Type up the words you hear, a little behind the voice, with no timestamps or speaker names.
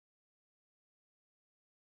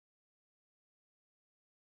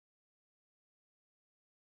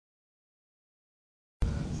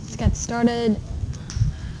get started.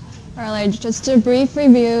 All right, just a brief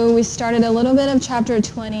review. We started a little bit of chapter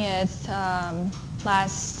 20th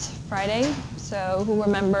last Friday, so who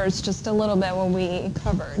remembers just a little bit what we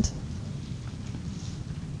covered?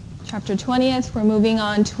 Chapter 20th, we're moving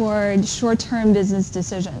on toward short-term business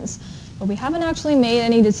decisions. But we haven't actually made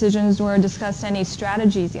any decisions or discussed any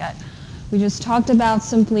strategies yet. We just talked about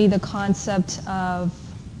simply the concept of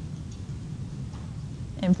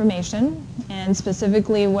information, and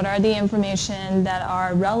specifically what are the information that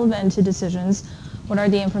are relevant to decisions, what are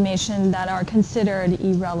the information that are considered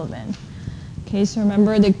irrelevant. Okay, so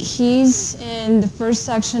remember the keys in the first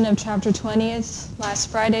section of chapter 20th.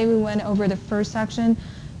 Last Friday we went over the first section,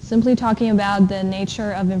 simply talking about the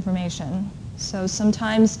nature of information. So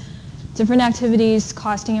sometimes different activities,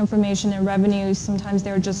 costing information and revenues, sometimes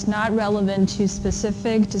they're just not relevant to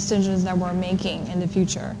specific decisions that we're making in the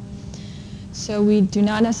future. So we do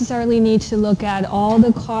not necessarily need to look at all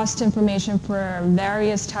the cost information for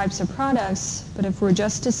various types of products, but if we're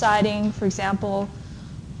just deciding, for example,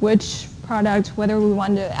 which product, whether we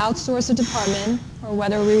want to outsource a department or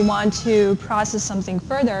whether we want to process something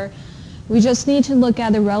further, we just need to look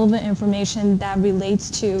at the relevant information that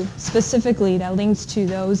relates to, specifically, that links to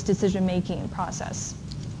those decision-making process.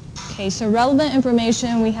 Okay, so relevant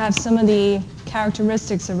information, we have some of the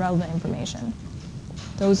characteristics of relevant information.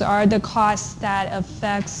 Those are the costs that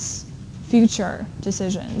affects future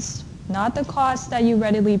decisions, not the costs that you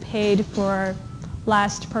readily paid for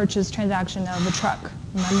last purchase transaction of a truck.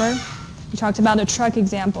 Remember? We talked about a truck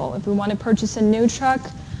example. If we want to purchase a new truck,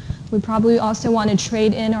 we probably also want to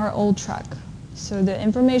trade in our old truck. So the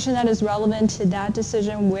information that is relevant to that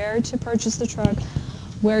decision, where to purchase the truck,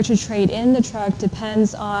 where to trade in the truck,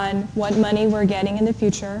 depends on what money we're getting in the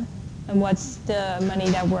future and what's the money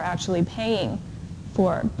that we're actually paying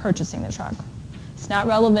for purchasing the truck. It's not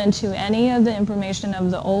relevant to any of the information of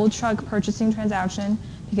the old truck purchasing transaction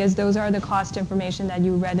because those are the cost information that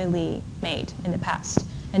you readily made in the past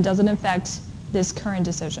and doesn't affect this current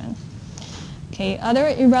decision. Okay, other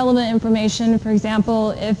irrelevant information, for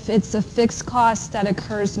example, if it's a fixed cost that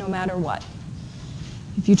occurs no matter what.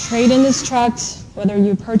 If you trade in this truck, whether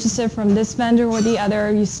you purchase it from this vendor or the other,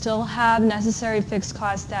 you still have necessary fixed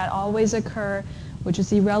costs that always occur, which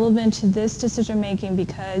is irrelevant to this decision making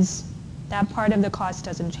because that part of the cost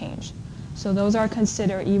doesn't change. So those are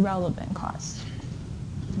considered irrelevant costs.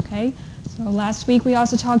 Okay, so last week we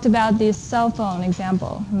also talked about the cell phone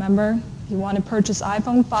example. Remember, you want to purchase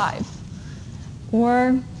iPhone 5,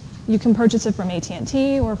 or you can purchase it from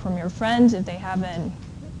AT&T or from your friends if they have an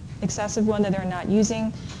excessive one that they're not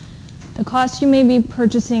using. The cost you may be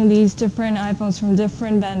purchasing these different iPhones from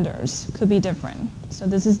different vendors could be different. So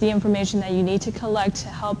this is the information that you need to collect to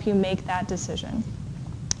help you make that decision.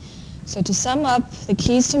 So to sum up, the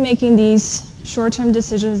keys to making these short-term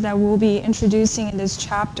decisions that we'll be introducing in this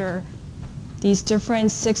chapter, these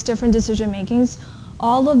six different decision makings,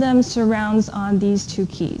 all of them surrounds on these two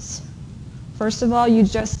keys. First of all, you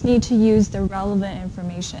just need to use the relevant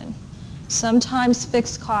information. Sometimes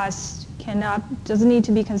fixed costs doesn't need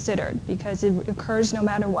to be considered because it occurs no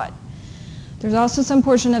matter what. There's also some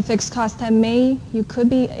portion of fixed costs that you could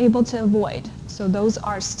be able to avoid, so those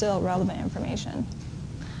are still relevant information.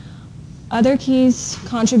 Other keys,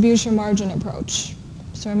 contribution margin approach.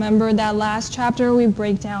 So remember that last chapter we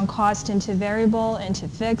break down cost into variable, into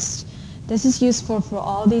fixed. This is useful for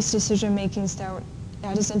all these decision makings that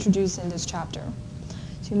is introduced in this chapter.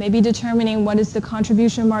 So you may be determining what is the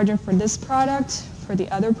contribution margin for this product, for the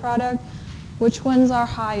other product, which ones are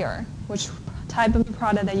higher, which type of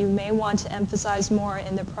product that you may want to emphasize more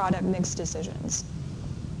in the product mix decisions.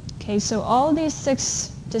 Okay, so all these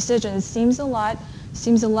 6 decisions seems a lot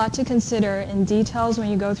to consider in details when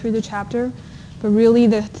you go through the chapter, but really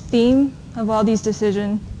the theme of all these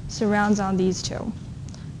decisions surrounds on these 2.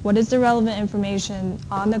 What is the relevant information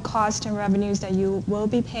on the cost and revenues that you will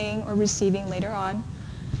be paying or receiving later on?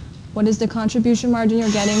 What is the contribution margin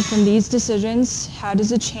you're getting from these decisions? How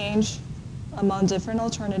does it change among different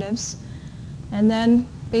alternatives? And then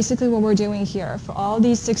basically what we're doing here for all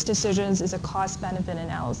these 6 decisions is a cost-benefit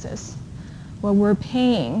analysis. What we're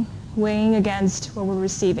paying weighing against what we're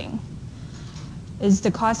receiving. Is the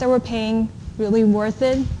cost that we're paying really worth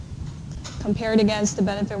it compared against the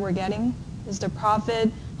benefit we're getting? Is the profit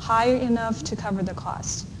high enough to cover the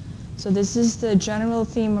cost? So this is the general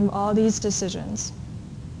theme of all these decisions.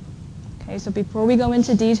 Okay, so before we go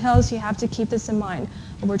into details, you have to keep this in mind.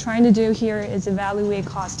 What we're trying to do here is evaluate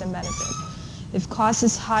cost and benefit. If cost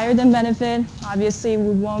is higher than benefit, obviously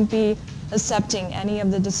we won't be accepting any of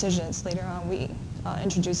the decisions later on we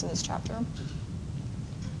introduce in this chapter.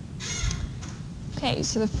 Okay,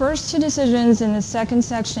 so the first two decisions in the second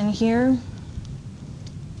section here.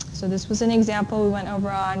 So this was an example we went over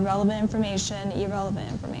on relevant information, irrelevant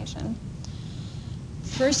information.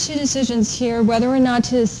 First two decisions here, whether or not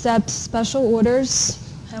to accept special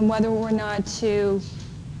orders and whether or not to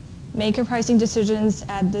make your pricing decisions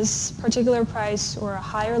at this particular price or a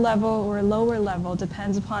higher level or a lower level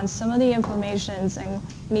depends upon some of the information, and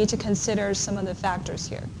you need to consider some of the factors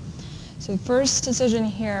here. So first decision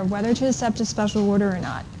here, whether to accept a special order or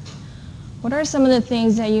not. What are some of the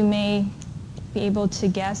things that you may be able to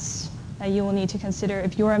guess that you will need to consider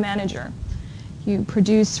if you're a manager? You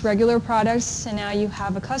produce regular products and now you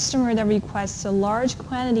have a customer that requests a large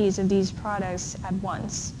quantities of these products at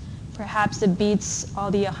once. Perhaps it beats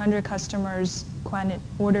all the 100 customers'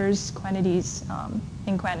 orders, quantities,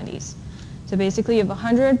 in quantities. So basically, if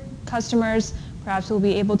 100 customers perhaps will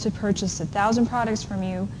be able to purchase 1,000 products from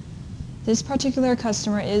you, this particular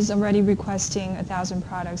customer is already requesting 1,000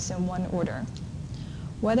 products in one order.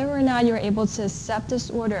 Whether or not you're able to accept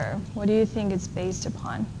this order, what do you think it's based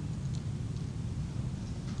upon?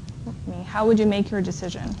 I mean, how would you make your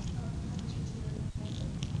decision?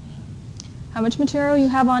 How much material you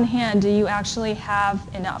have on hand? Do you actually have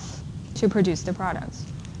enough to produce the products?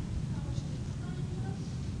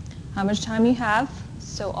 How much time you have?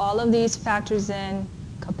 So all of these factors in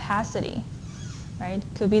capacity, right?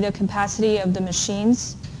 Could be the capacity of the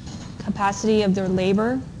machines, capacity of their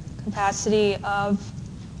labor, capacity of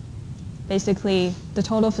basically the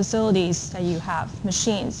total facilities that you have,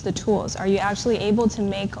 machines, the tools. Are you actually able to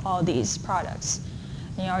make all these products?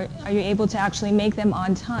 Are you able to actually make them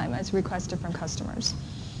on time as requested from customers?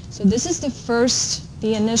 So this is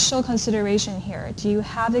the initial consideration here. Do you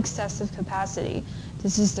have excessive capacity?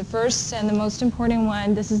 This is the first and the most important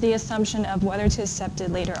one. This is the assumption of whether to accept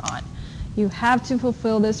it later on. You have to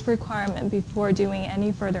fulfill this requirement before doing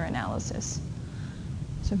any further analysis.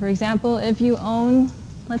 So for example, if you own,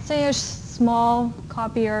 let's say, a small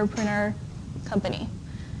copier printer company.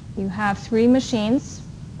 You have 3 machines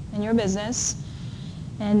in your business.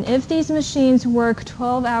 And if these machines work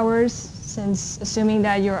 12 hours, since assuming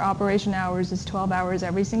that your operation hours is 12 hours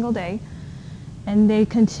every single day, and they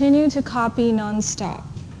continue to copy nonstop,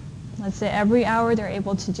 let's say every hour they're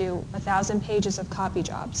able to do 1,000 pages of copy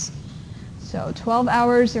jobs. So 12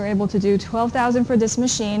 hours, they're able to do 12,000 for this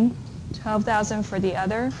machine, 12,000 for the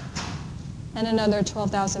other, and another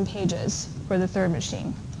 12,000 pages for the third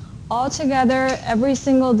machine. Altogether, every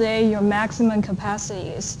single day, your maximum capacity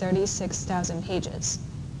is 36,000 pages,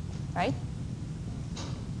 right?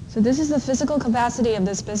 So this is the physical capacity of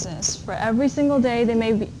this business. For every single day, they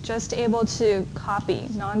may be just able to copy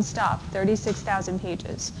nonstop 36,000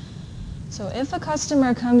 pages. So if a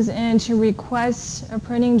customer comes in to request a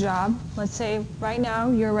printing job, let's say right now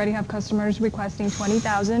you already have customers requesting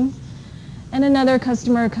 20,000, and another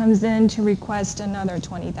customer comes in to request another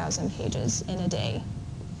 20,000 pages in a day.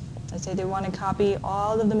 Let's say they want to copy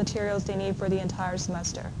all of the materials they need for the entire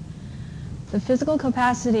semester. The physical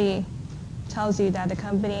capacity tells you that the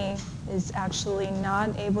company is actually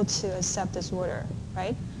not able to accept this order,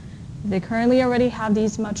 right? They currently already have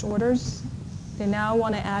these much orders. They now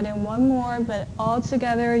want to add in one more, but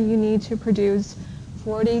altogether you need to produce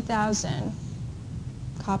 40,000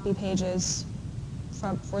 copy pages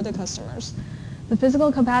for the customers. The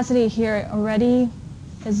physical capacity here already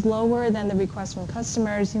is lower than the request from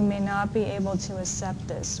customers who may not be able to accept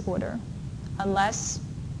this order unless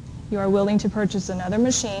you are willing to purchase another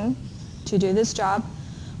machine to do this job.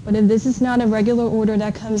 But if this is not a regular order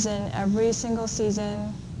that comes in every single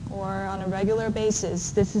season or on a regular basis,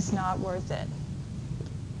 this is not worth it,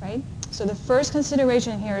 right? So the first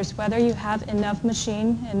consideration here is whether you have enough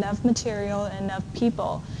machine, enough material, enough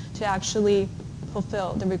people to actually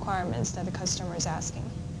fulfill the requirements that the customer is asking.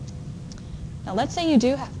 Now let's say you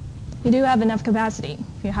do have enough capacity.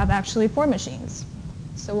 You have actually 4 machines.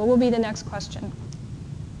 So what will be the next question?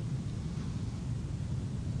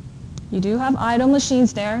 You do have idle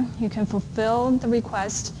machines there. You can fulfill the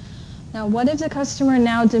request. Now what if the customer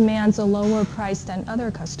now demands a lower price than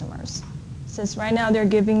other customers? Since right now they're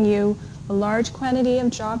giving you a large quantity of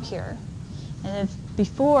job here. And if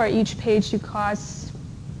before each page you cost,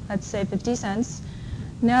 let's say 50 cents,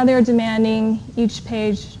 now they're demanding each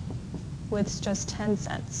page with just 10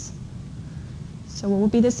 cents. So what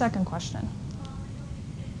would be the second question?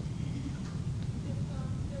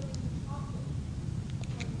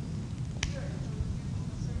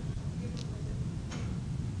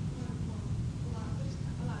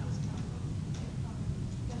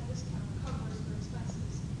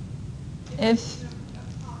 If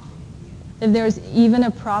there's even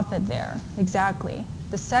a profit there, exactly.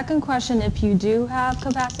 The second question, if you do have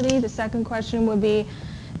capacity, the second question would be,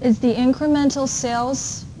 is the incremental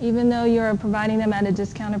sales, even though you're providing them at a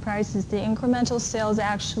discounted price, is the incremental sales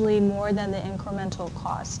actually more than the incremental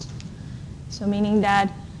cost? So meaning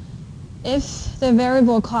that if the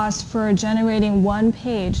variable cost for generating one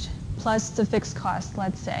page plus the fixed cost,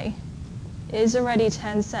 let's say, is already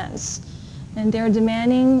 10 cents, and they're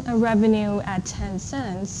demanding a revenue at 10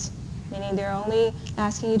 cents, meaning they're only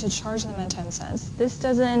asking you to charge them at 10 cents. This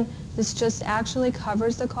just actually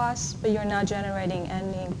covers the cost, but you're not generating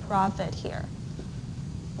any profit here.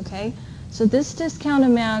 Okay? So this discount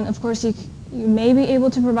amount, of course, you may be able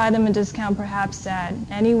to provide them a discount perhaps at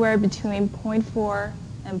anywhere between 0.4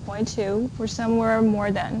 and 0.2, or somewhere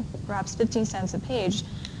more than perhaps 15 cents a page.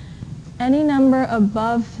 Any number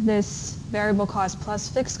above this variable cost plus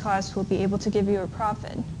fixed cost will be able to give you a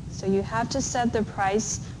profit. So you have to set the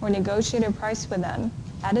price or negotiate a price with them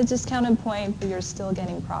at a discounted point, but you're still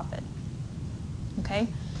getting profit. Okay?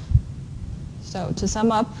 So to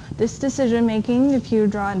sum up, this decision making, if you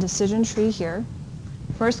draw a decision tree here,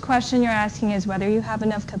 first question you're asking is whether you have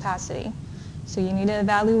enough capacity. So you need to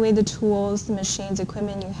evaluate the tools, the machines,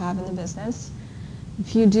 equipment you have in the business.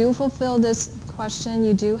 If you do fulfill this question,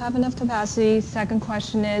 you do have enough capacity. Second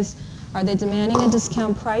question is, are they demanding a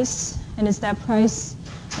discount price? And is that price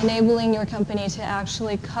enabling your company to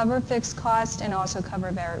actually cover fixed cost and also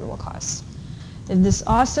cover variable costs? If this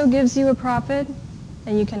also gives you a profit,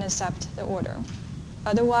 then you can accept the order.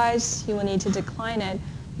 Otherwise, you will need to decline it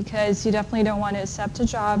because you definitely don't want to accept a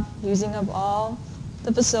job using up all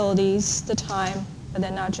the facilities, the time, but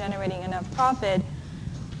then not generating enough profit.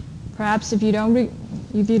 Perhaps if you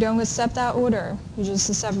don't accept that order, you just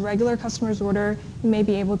accept regular customer's order, you may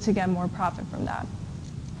be able to get more profit from that.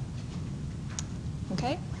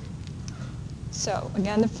 Okay? So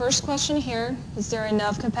again, the first question here, is there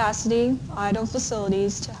enough capacity, idle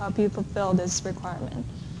facilities to help you fulfill this requirement?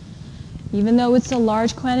 Even though it's a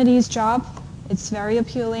large quantities job, it's very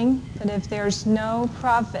appealing, but if there's no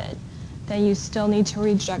profit, then you still need to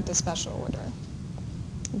reject the special order.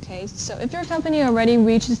 Okay, so if your company already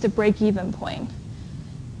reaches the break-even point,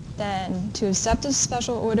 then to accept a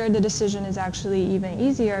special order, the decision is actually even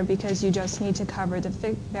easier because you just need to cover the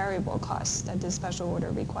variable costs that the special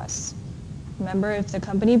order requests. Remember, if the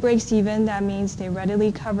company breaks even, that means they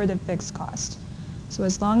readily cover the fixed cost. So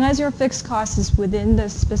as long as your fixed cost is within the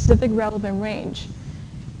specific relevant range,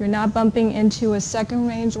 you're not bumping into a second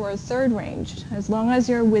range or a third range. As long as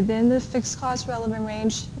you're within the fixed cost relevant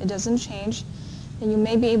range, it doesn't change, and you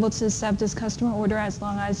may be able to accept this customer order as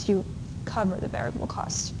long as you cover the variable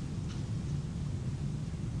cost.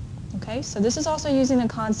 Okay, so this is also using the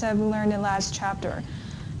concept we learned in last chapter.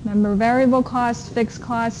 Remember, variable cost, fixed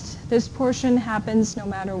cost, this portion happens no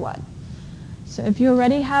matter what. So if you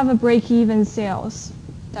already have a break-even sales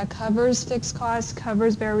that covers fixed costs,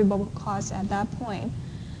 covers variable costs at that point,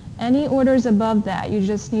 any orders above that, you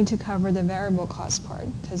just need to cover the variable cost part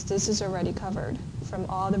because this is already covered from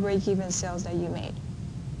all the break-even sales that you made.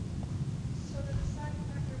 So the deciding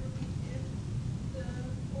factor would be if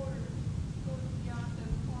the order goes beyond the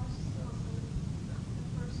cost of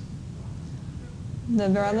the first The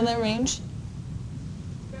relevant range?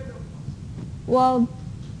 variable cost. Well,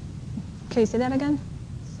 okay, say that again?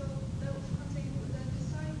 So I'm saying the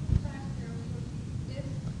deciding factor would be if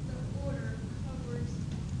the order covers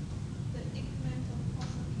the incremental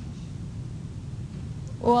cost of each.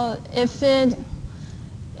 Well,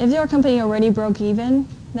 if your company already broke even,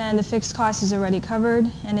 then the fixed cost is already covered.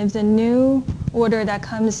 And if the new order that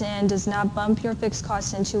comes in does not bump your fixed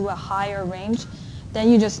costs into a higher range, then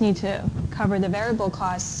you just need to cover the variable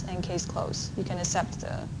costs and case close. You can accept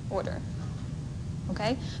the order.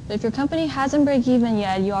 Okay? But if your company hasn't break even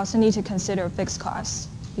yet, you also need to consider fixed costs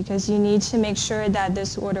because you need to make sure that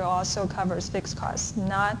this order also covers fixed costs,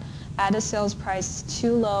 not at a sales price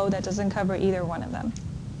too low that doesn't cover either one of them.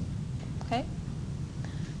 Okay?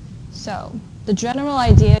 So the general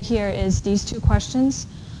idea here is these two questions.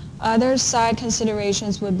 Other side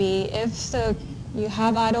considerations would be if you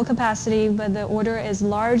have idle capacity, but the order is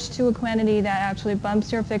large to a quantity that actually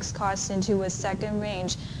bumps your fixed costs into a second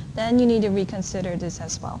range, then you need to reconsider this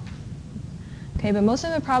as well. Okay, but most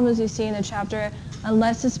of the problems you see in the chapter,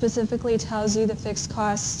 unless it specifically tells you the fixed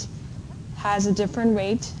cost has a different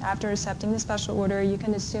rate after accepting the special order, you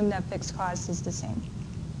can assume that fixed cost is the same.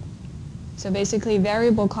 So basically,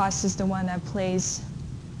 variable cost is the one that plays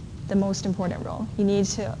the most important role. You need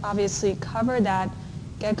to obviously cover that,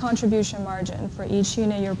 get contribution margin for each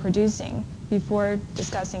unit you're producing before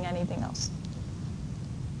discussing anything else.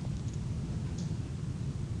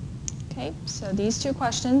 Okay, so these two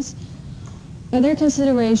questions. Other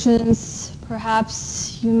considerations,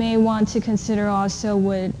 perhaps you may want to consider also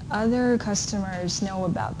would other customers know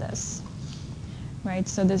about this, right?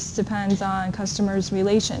 So this depends on customers'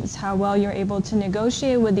 relations, how well you're able to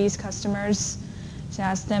negotiate with these customers to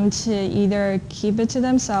ask them to either keep it to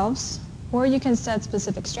themselves, or you can set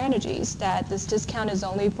specific strategies that this discount is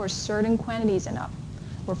only for certain quantities and up,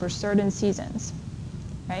 or for certain seasons,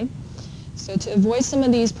 right? So to avoid some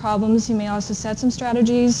of these problems, you may also set some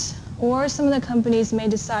strategies, or some of the companies may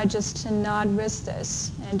decide just to not risk this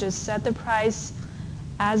and just set the price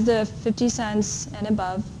as the 50 cents and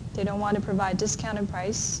above. They don't want to provide discounted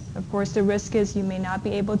price. Of course, the risk is you may not be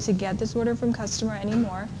able to get this order from customer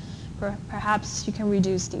anymore. Perhaps you can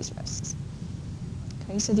reduce these risks.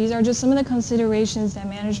 Okay, so these are just some of the considerations that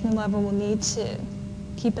management level will need to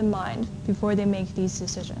keep in mind before they make these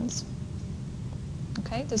decisions.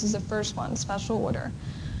 Okay, this is the first one, special order.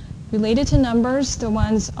 Related to numbers, the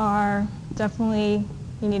ones are definitely,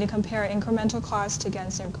 you need to compare incremental cost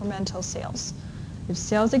against incremental sales. If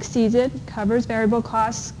sales exceeded, covers variable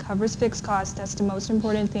costs, covers fixed costs, that's the most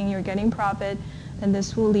important thing, you're getting profit, then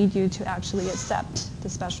this will lead you to actually accept the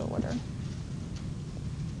special order.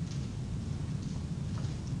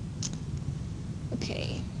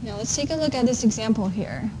 Okay, now let's take a look at this example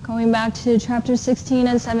here. Going back to chapter 16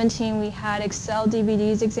 and 17, we had Excel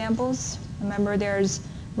DVDs examples. Remember, there's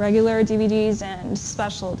regular DVDs and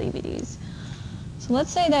special DVDs. So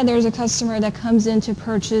let's say that there's a customer that comes in to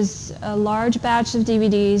purchase a large batch of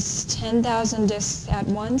DVDs, 10,000 discs at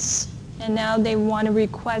once, and now they want to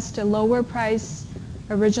request a lower price.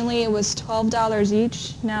 Originally it was $12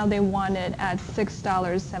 each, now they want it at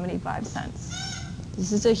 $6.75.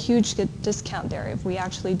 This is a huge discount there if we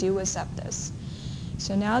actually do accept this.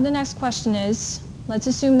 So now the next question is, let's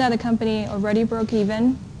assume that the company already broke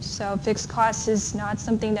even, so fixed costs is not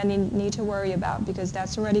something that they need to worry about because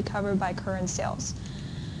that's already covered by current sales.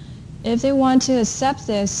 If they want to accept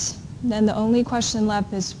this, then the only question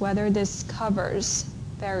left is whether this covers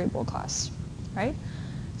variable costs, right?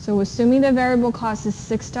 So assuming the variable cost is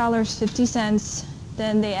 $6.50,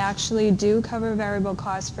 then they actually do cover variable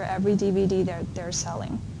costs for every DVD they're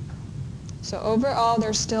selling. So overall,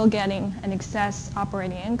 they're still getting an excess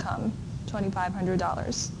operating income,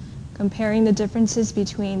 $2,500, comparing the differences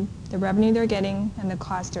between the revenue they're getting and the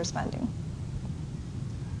cost they're spending,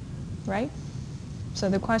 right? So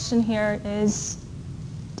the question here is,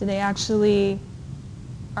 are they actually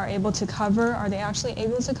able to cover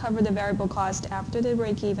the variable cost after they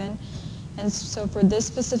break even? And so for this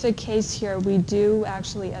specific case here, we do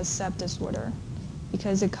actually accept this order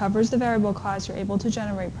because it covers the variable cost, you're able to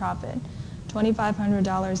generate profit,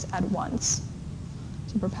 $2,500 at once.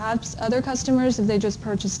 So perhaps other customers, if they just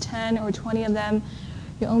purchase 10 or 20 of them,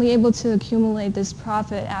 you're only able to accumulate this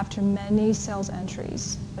profit after many sales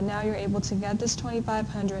entries. But now you're able to get this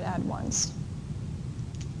 $2,500 at once.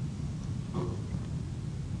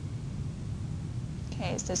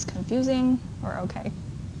 Okay, is this confusing or okay?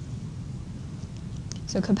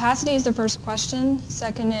 So capacity is the first question.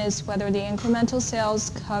 Second is whether the incremental sales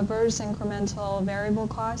covers incremental variable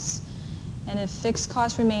costs. And if fixed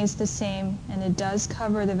cost remains the same and it does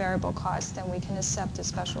cover the variable cost, then we can accept a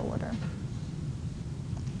special order.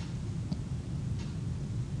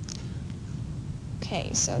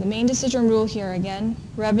 Okay, so the main decision rule here again,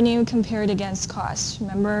 revenue compared against cost.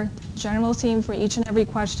 Remember, general theme for each and every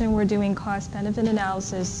question, we're doing cost-benefit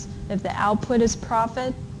analysis. If the output is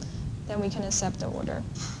profit, then we can accept the order.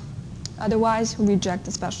 Otherwise, we reject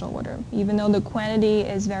the special order. Even though the quantity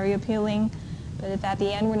is very appealing, but if at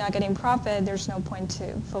the end we're not getting profit, there's no point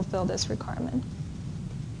to fulfill this requirement.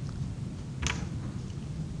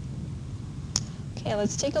 Okay,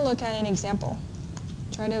 let's take a look at an example.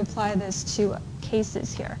 Try to apply this to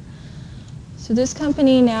cases here. So this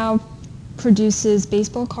company now produces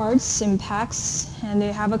baseball cards in packs, and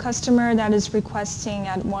they have a customer that is requesting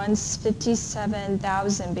at once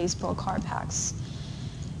 57,000 baseball card packs.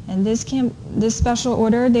 And this special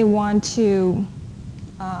order, they want to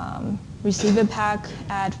receive a pack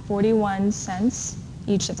at 41 cents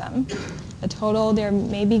each of them. A total, they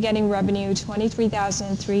may be getting revenue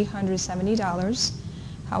 $23,370.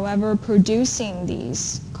 However, producing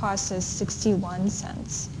these costs us 61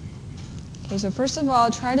 cents. Okay, so first of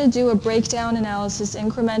all, try to do a breakdown analysis,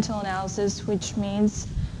 incremental analysis, which means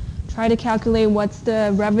try to calculate what's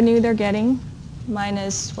the revenue they're getting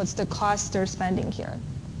minus what's the cost they're spending here.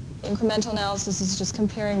 Incremental analysis is just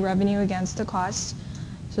comparing revenue against the cost.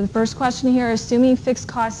 So the first question here, assuming fixed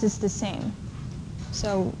cost is the same.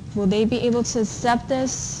 So will they be able to accept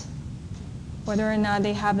this, whether or not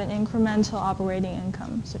they have an incremental operating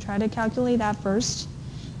income? So try to calculate that first.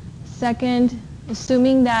 Second,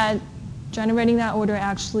 assuming that generating that order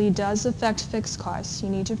actually does affect fixed costs. You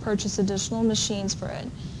need to purchase additional machines for it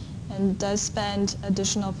and does spend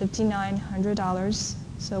additional $5,900.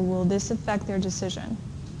 So will this affect their decision?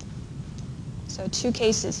 So two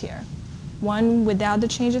cases here. One without the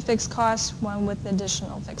change of fixed costs, one with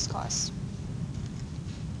additional fixed costs.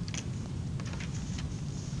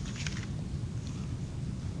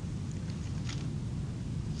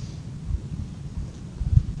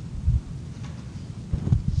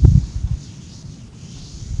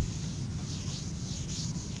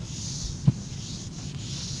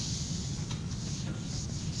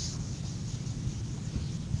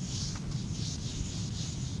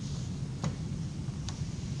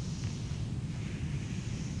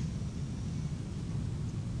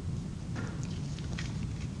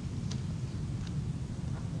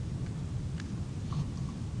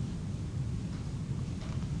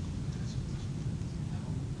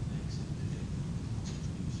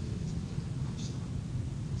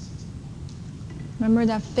 Remember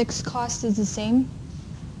that fixed cost is the same?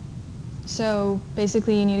 So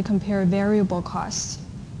basically you need to compare variable costs.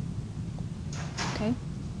 Okay?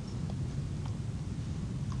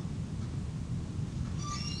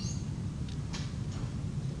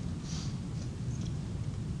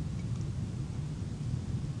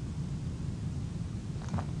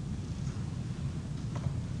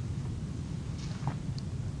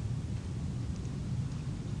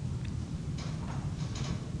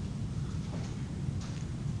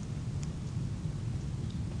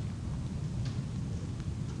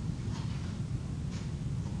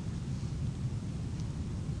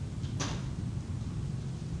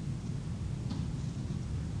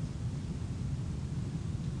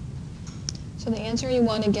 So the answer you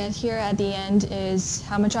want to get here at the end is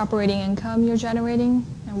how much operating income you're generating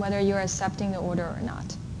and whether you're accepting the order or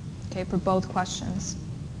not, okay, for both questions.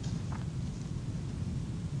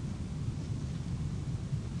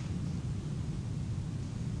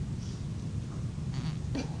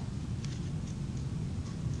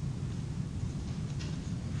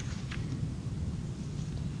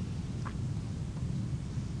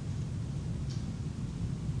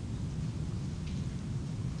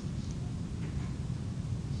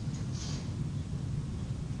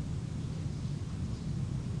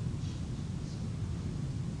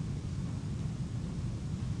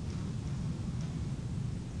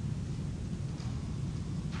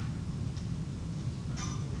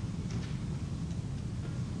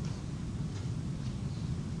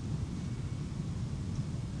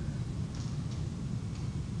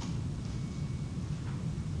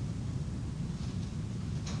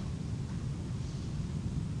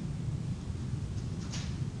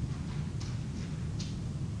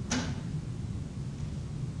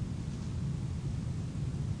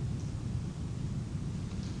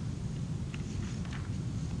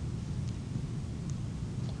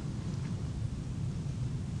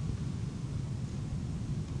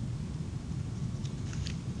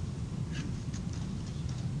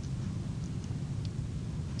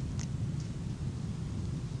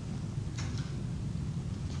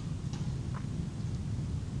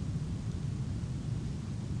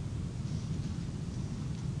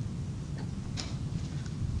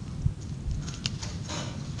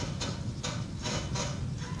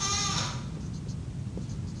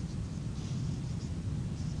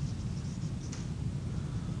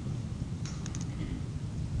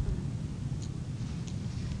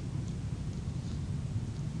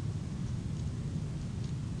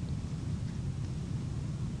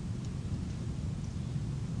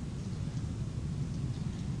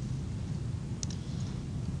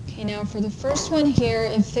 Okay, now for the first one here,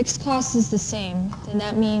 if fixed cost is the same, then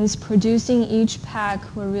that means producing each pack,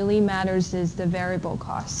 what really matters is the variable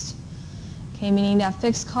cost. Okay, meaning that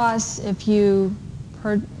fixed costs, if you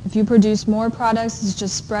produce more products, it's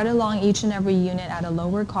just spread along each and every unit at a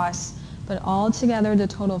lower cost, but altogether the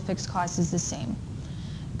total fixed cost is the same.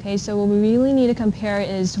 Okay, so what we really need to compare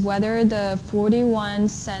is whether the 41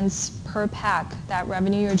 cents per pack, that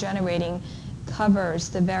revenue you're generating, covers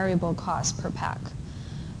the variable cost per pack.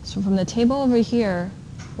 So from the table over here,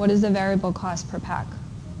 what is the variable cost per pack?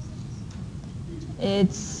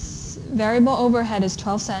 It's variable overhead is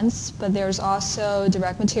 12 cents, but there's also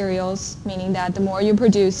direct materials, meaning that the more you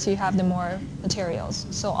produce, you have the more materials.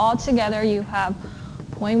 So altogether, you have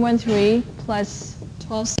 0.13 plus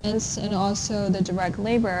 12 cents, and also the direct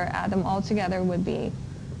labor, add them all together would be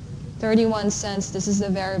 31 cents. This is the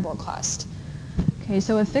variable cost. Okay,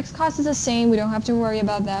 so if fixed cost is the same, we don't have to worry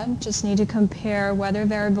about that. Just need to compare whether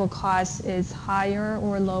variable cost is higher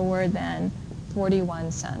or lower than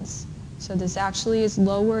 41 cents. So this actually is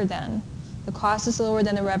lower than, the cost is lower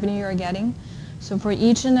than the revenue you're getting. So for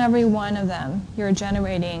each and every one of them, you're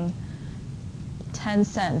generating 10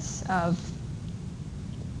 cents of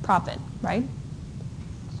profit, right?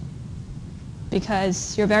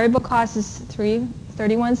 Because your variable cost is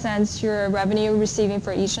 31 cents, your revenue receiving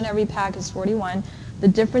for each and every pack is 41. The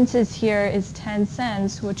differences here is 10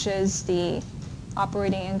 cents, which is the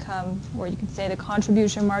operating income, or you could say the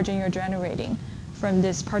contribution margin you're generating from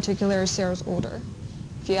this particular sales order.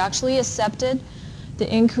 If you actually accepted, the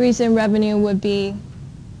increase in revenue would be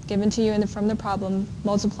given to you from the problem,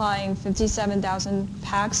 multiplying 57,000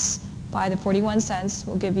 packs by the 41 cents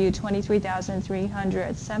will give you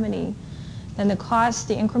 23,370. Then the cost,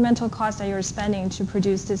 the incremental cost that you're spending to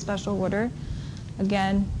produce this special order,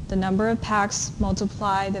 again, the number of packs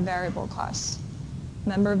multiply the variable costs.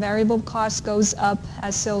 Remember, variable cost goes up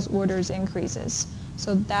as sales orders increases.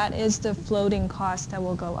 So that is the floating cost that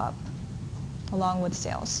will go up along with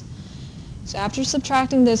sales. So after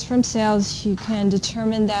subtracting this from sales, you can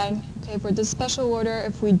determine that, okay, for this special order,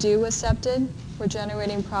 if we do accept it, we're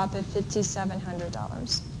generating profit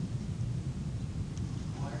 $5,700.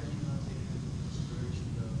 Why are you not taking into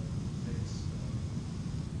consideration the fixed?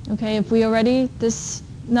 Okay, if we already, this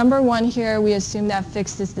number one here, we assume that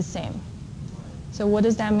fixed is the same. So what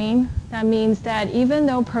does that mean? That means that even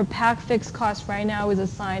though per pack fixed cost right now is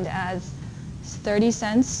assigned as 30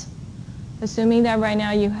 cents, assuming that right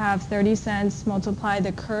now you have 30 cents, multiply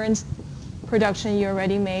the current production you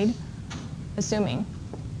already made, assuming,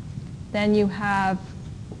 then you have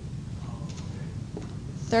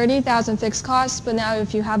 30,000 fixed costs, but now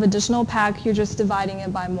if you have additional pack, you're just dividing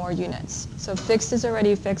it by more units. So fixed is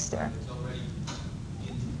already fixed there. It's already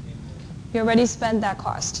in You already spent that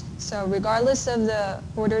cost. So regardless of the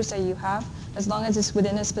orders that you have, as long as it's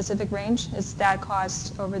within a specific range, it's that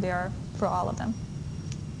cost over there for all of them.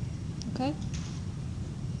 Okay?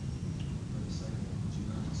 For the second one, would you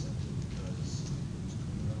not accept it because it was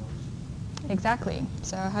 $20? Exactly.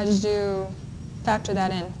 So how did you factor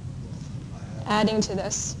that in? Adding to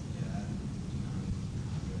this. Yeah,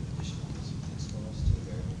 additional fixed cost to the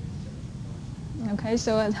variable manufacturing cost. Okay,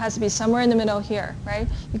 so it has to be somewhere in the middle here, right?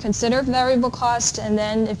 You consider variable cost, and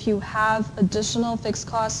then if you have additional fixed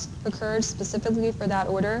costs occurred specifically for that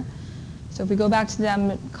order, so if we go back to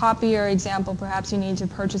that copier example, perhaps you need to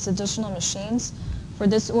purchase additional machines. For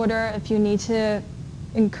this order, if you need to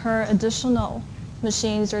incur additional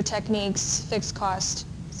machines or techniques, fixed cost,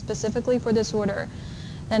 specifically for this order,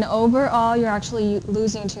 then overall you're actually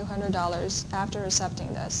losing $200 after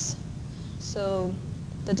accepting this. So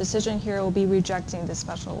the decision here will be rejecting this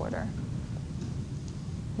special order.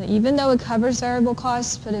 Even though it covers variable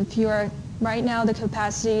costs, but if you're right now the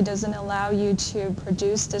capacity doesn't allow you to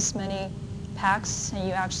produce this many packs and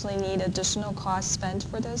you actually need additional costs spent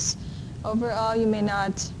for this, overall you may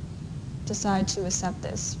not decide to accept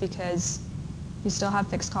this because you still have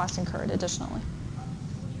fixed costs incurred additionally.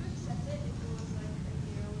 Would you accept it if it was like a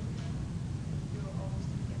year with them? If you were almost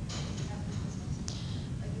going to get that business?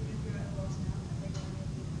 Like if you're at a loss now, like when you're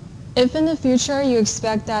If in the future you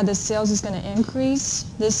expect that the sales is going to increase,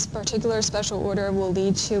 this particular special order will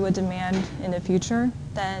lead to a demand in the future,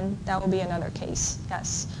 then that will be another case,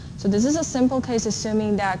 yes. So this is a simple case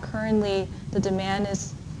assuming that currently the demand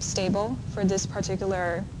is stable for this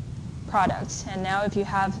particular product. And now if you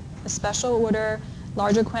have a special order,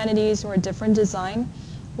 larger quantities, or a different design,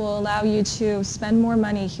 will allow you to spend more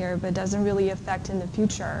money here, but doesn't really affect in the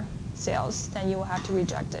future sales, then you will have to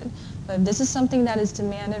reject it. But if this is something that is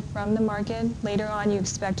demanded from the market, later on you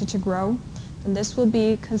expect it to grow, then this will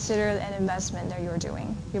be considered an investment that you're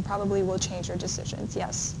doing. You probably will change your decisions,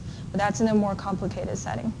 yes. But that's in a more complicated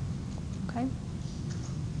setting, okay?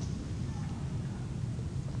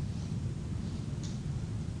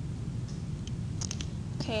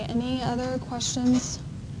 Okay, any other questions?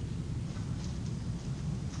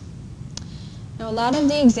 Now, a lot of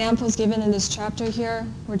the examples given in this chapter here,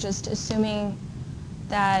 we're just assuming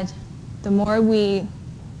that the more we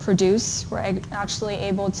produce, we're actually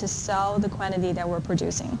able to sell the quantity that we're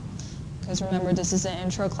producing. Because remember, this is an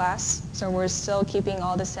intro class, so we're still keeping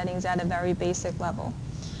all the settings at a very basic level.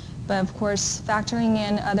 But of course, factoring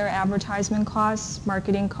in other advertisement costs,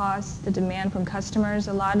 marketing costs, the demand from customers,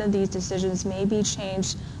 a lot of these decisions may be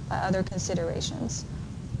changed by other considerations.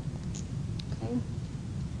 Okay.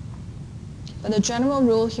 But the general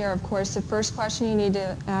rule here, of course, the first question you need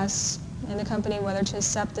to ask in the company whether to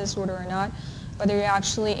accept this order or not, whether you're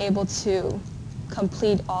actually able to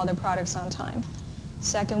complete all the products on time.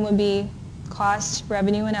 Second would be cost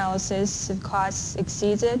revenue analysis. If costs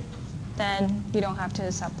exceeds it, then you don't have to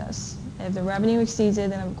accept this. If the revenue exceeds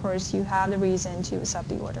it, then of course you have the reason to accept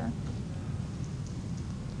the order.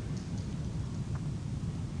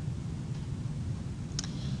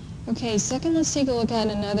 Okay, second, let's take a look at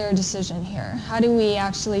another decision here. How do we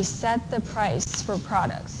actually set the price for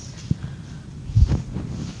products?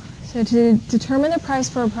 So to determine the price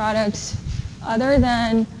for a product, other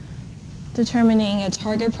than determining a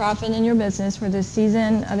target profit in your business for this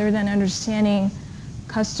season, other than understanding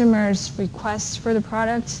customers' requests for the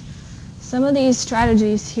product, some of these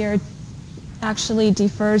strategies here actually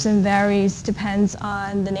differs and varies, depends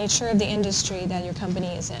on the nature of the industry that your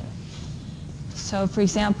company is in. So for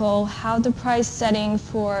example, how the price setting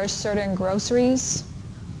for certain groceries,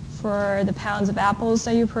 for the pounds of apples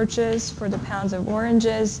that you purchase, for the pounds of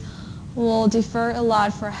oranges, will differ a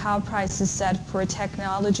lot for how price is set for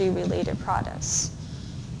technology-related products.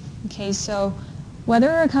 Okay, so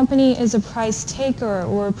whether a company is a price taker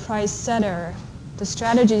or a price setter, the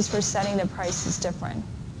strategies for setting the price is different.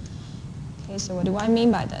 Okay, so what do I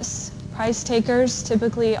mean by this? Price takers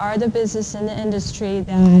typically are the business in the industry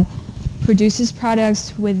that produces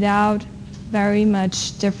products without very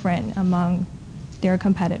much different among their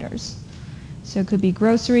competitors. So it could be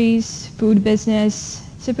groceries, food business.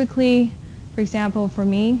 Typically, for example, for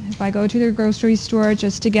me, if I go to the grocery store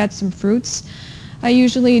just to get some fruits, I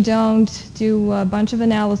usually don't do a bunch of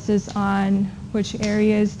analysis on which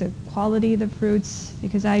areas, the quality of the fruits,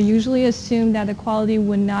 because I usually assume that the quality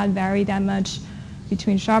would not vary that much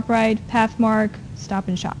between ShopRite, Pathmark, Stop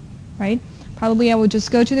and Shop, right? Probably I would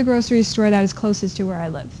just go to the grocery store that is closest to where I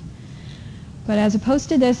live. But as opposed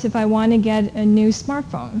to this, if I want to get a new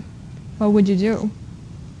smartphone, what would you do?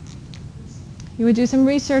 You would do some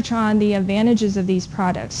research on the advantages of these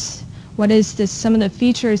products. What is some of the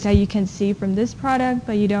features that you can see from this product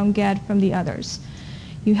but you don't get from the others?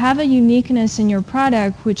 You have a uniqueness in your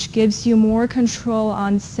product which gives you more control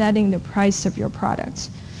on setting the price of your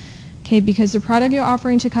product. Okay, because the product you're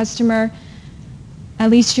offering to customer, at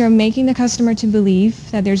least you're making the customer to believe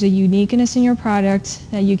that there's a uniqueness in your product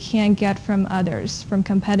that you can't get from others, from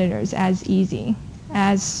competitors, as easy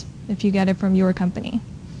as if you get it from your company.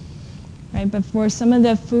 Right? But for some of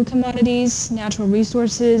the food commodities, natural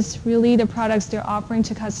resources, really the products they're offering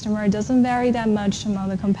to customer doesn't vary that much among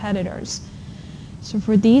the competitors. So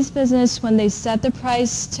for these business, when they set the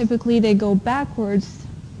price, typically they go backwards.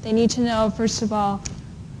 They need to know, first of all,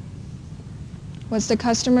 what's the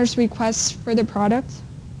customer's request for the product?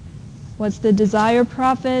 What's the desired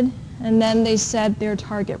profit? And then they set their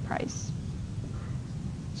target price.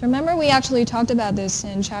 So remember we actually talked about this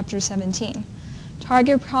in chapter 17.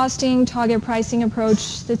 Target costing, target pricing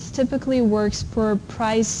approach, this typically works for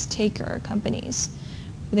price taker companies.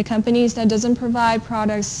 For the companies that doesn't provide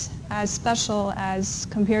products as special as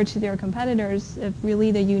compared to their competitors, if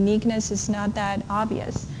really the uniqueness is not that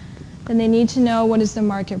obvious, then they need to know what is the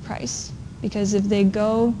market price. Because if they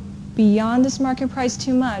go beyond this market price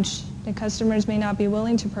too much, the customers may not be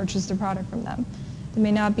willing to purchase the product from them. They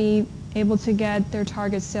may not be able to get their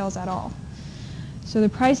target sales at all. So the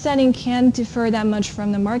price setting can't differ that much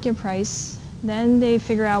from the market price. Then they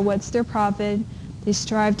figure out what's their profit. They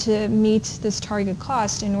strive to meet this target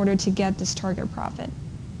cost in order to get this target profit.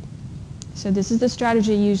 So this is the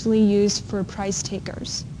strategy usually used for price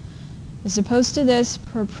takers. As opposed to this,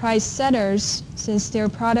 for price setters, since their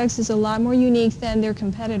products is a lot more unique than their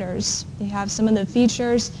competitors, they have some of the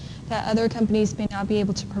features that other companies may not be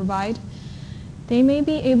able to provide, they may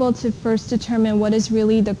be able to first determine what is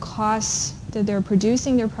really the cost that they're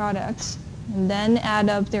producing their products, and then add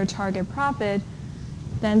up their target profit,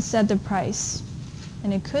 then set the price.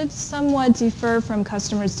 And it could somewhat differ from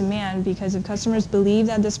customers' demand, because if customers believe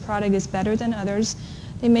that this product is better than others,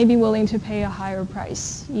 they may be willing to pay a higher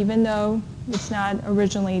price, even though it's not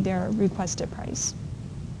originally their requested price.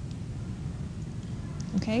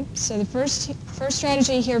 Okay, so the first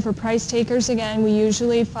strategy here for price takers, again, we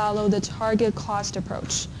usually follow the target cost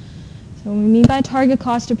approach. So what we mean by target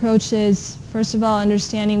cost approach is, first of all,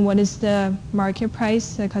 understanding what is the market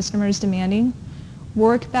price the customer is demanding.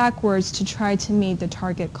 Work backwards to try to meet the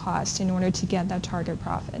target cost in order to get that target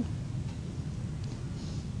profit.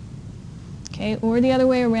 Okay, or the other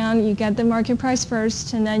way around, you get the market price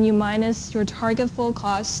first, and then you minus your target full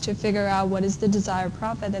cost to figure out what is the desired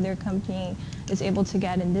profit that their company is able to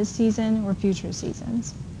get in this season or future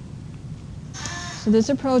seasons. So this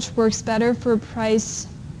approach works better for price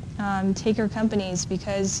taker companies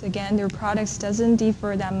because, again, their products doesn't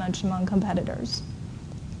differ that much among competitors.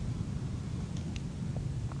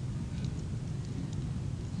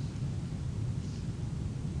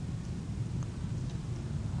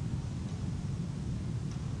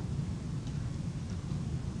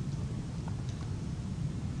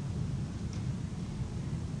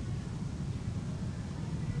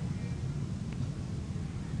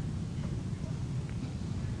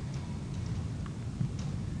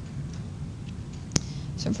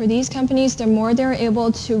 So for these companies, the more they're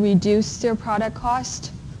able to reduce their product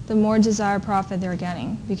cost, the more desired profit they're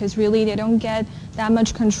getting, because really they don't get that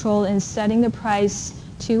much control in setting the price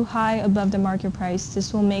too high above the market price.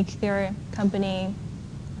 This will make their company,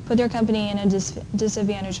 put their company in a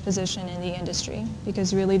disadvantaged position in the industry,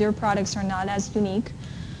 because really their products are not as unique.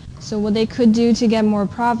 So what they could do to get more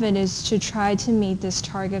profit is to try to meet this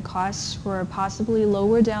target cost or possibly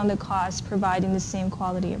lower down the cost providing the same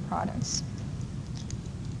quality of products.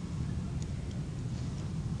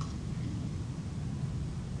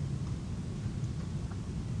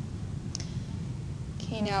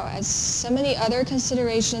 Okay, now as some of the other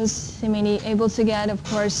considerations they may be able to get, of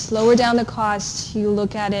course, lower down the cost. You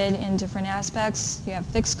look at it in different aspects. You have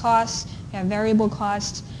fixed costs, you have variable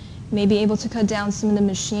costs. You may be able to cut down some of the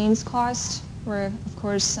machines cost, or of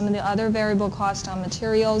course some of the other variable costs on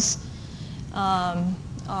materials, on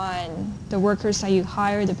the workers that you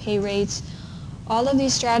hire, the pay rates. All of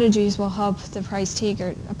these strategies will help the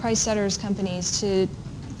price setters companies to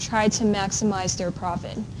try to maximize their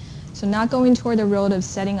profit. So not going toward the road of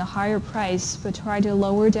setting a higher price, but try to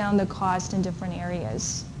lower down the cost in different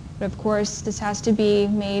areas. But of course, this has to be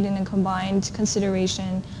made in a combined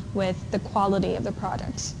consideration with the quality of the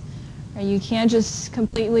products. Right? You can't just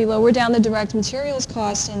completely lower down the direct materials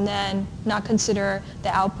cost and then not consider the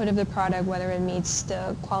output of the product, whether it meets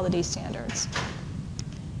the quality standards.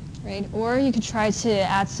 Right? Or you could try to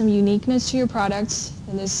add some uniqueness to your products,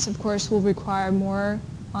 and this of course will require more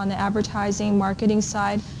on the advertising, marketing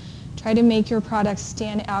side. Try to make your products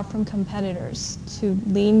stand out from competitors, to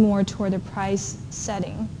lean more toward the price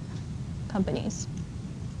setting companies.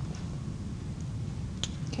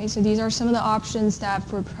 Okay, so these are some of the options that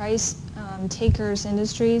for price takers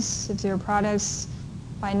industries, if their products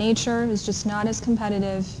by nature is just not as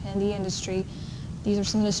competitive in the industry, these are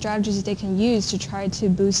some of the strategies that they can use to try to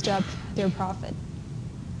boost up their profit.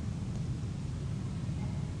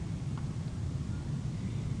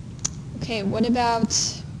 Okay, what about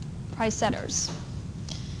price setters?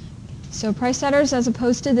 So price setters, as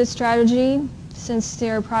opposed to this strategy, since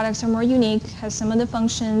their products are more unique, has some of the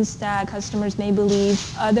functions that customers may believe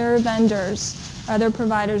other vendors, other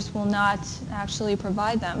providers will not actually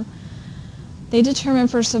provide them. They determine,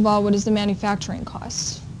 first of all, what is the manufacturing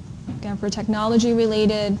cost. Again, for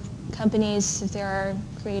technology-related companies, if they're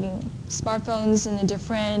creating smartphones and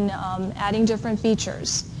adding different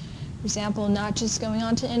features. For example, not just going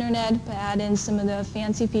onto the internet, but add in some of the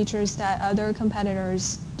fancy features that other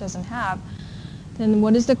competitors doesn't have. Then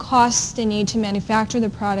what is the cost they need to manufacture the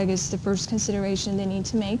product is the first consideration they need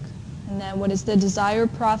to make. And then what is the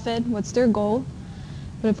desired profit? What's their goal?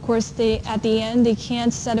 But of course, at the end, they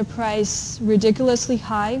can't set a price ridiculously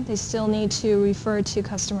high. They still need to refer to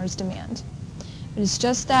customers' demand. But it's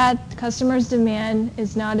just that customers' demand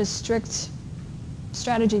is not a strict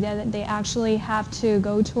strategy that they actually have to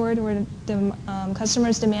go toward, or the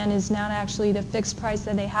customer's demand is not actually the fixed price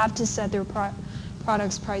that they have to set their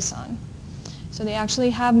product's price on. So they actually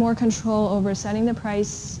have more control over setting the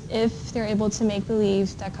price if they're able to make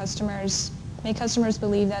customers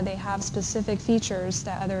believe that they have specific features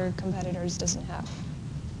that other competitors doesn't have.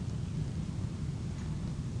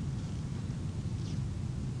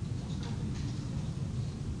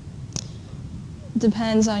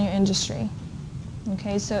 Depends on your industry.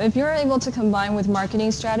 Okay, so if you're able to combine with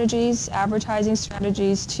marketing strategies, advertising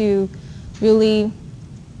strategies to really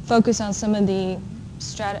focus on some of the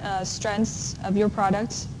strengths of your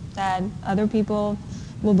product that other people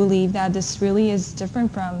will believe that this really is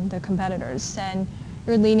different from the competitors, then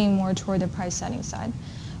you're leaning more toward the price setting side.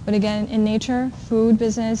 But again, in nature, food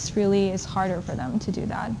business really is harder for them to do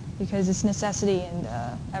that because it's necessity in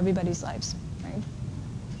everybody's lives, right?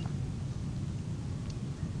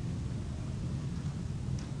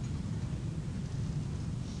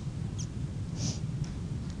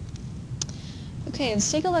 Okay,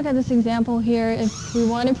 let's take a look at this example here. If we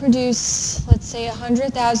want to produce, let's say,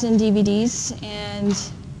 100,000 DVDs, and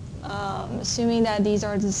assuming that these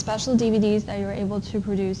are the special DVDs that you're able to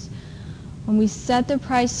produce, when we set the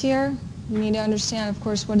price here, we need to understand, of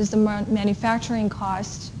course, what is the manufacturing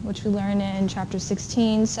cost, which we learned in chapter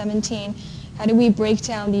 16, 17. How do we break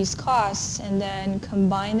down these costs and then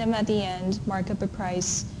combine them at the end, mark up a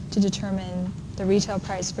price to determine the retail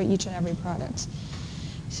price for each and every product.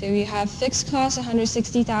 So we have fixed costs,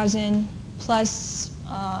 160,000, plus,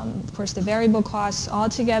 of course, the variable costs all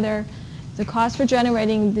together. The cost for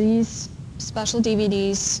generating these special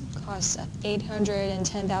DVDs costs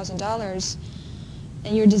 $810,000,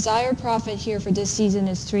 and your desired profit here for this season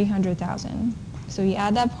is $300,000. So you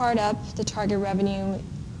add that part up, the target revenue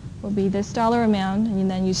will be this dollar amount, and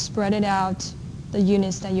then you spread it out the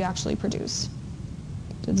units that you actually produce.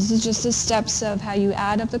 So this is just the steps of how you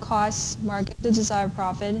add up the costs, mark the desired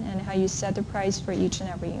profit, and how you set the price for each and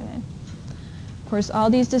every unit. Of course, all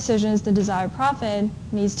these decisions, the desired profit,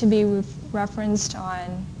 needs to be referenced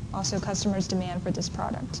on also customers' demand for this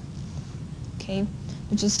product. Okay,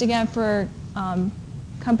 but just again for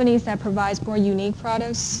companies that provide more unique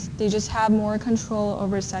products, they just have more control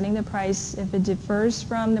over setting the price. If it differs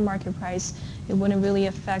from the market price, it wouldn't really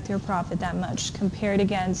affect their profit that much compared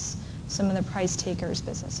against some of the price takers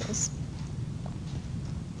businesses.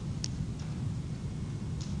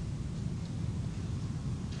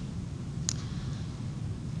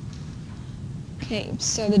 Okay,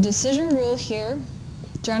 so the decision rule here,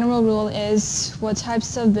 general rule is what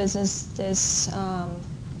types of business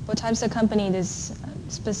what types of company this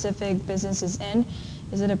specific business is in.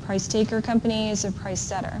 Is it a price taker company? Is it a price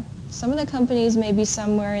setter? Some of the companies may be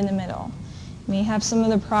somewhere in the middle. You may have some of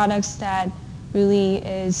the products that really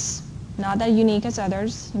is not that unique as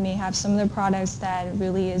others. You may have some of the products that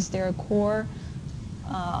really is their core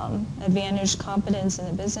advantage, competence in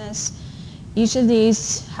the business. Each of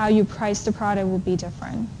these, how you price the product will be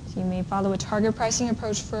different. So you may follow a target pricing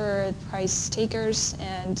approach for price takers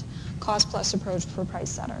and cost plus approach for price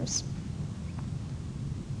setters.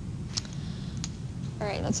 All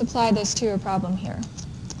right, let's apply this to a problem here.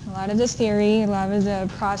 A lot of this theory, a lot of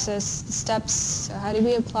the process, the steps, so how do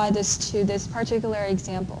we apply this to this particular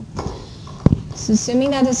example? So assuming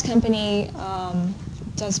that this company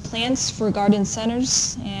does plants for garden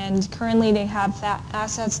centers, and currently they have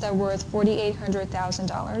assets that are worth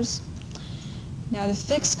 $4,800,000. Now the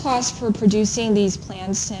fixed cost for producing these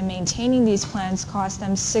plants and maintaining these plants cost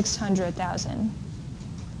them $600,000.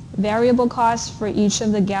 Variable costs for each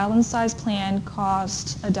of the gallon-sized plant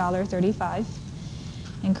cost $1.35.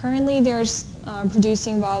 And currently their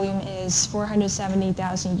producing volume is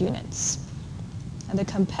 470,000 units. And the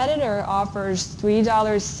competitor offers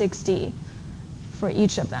 $3.60 for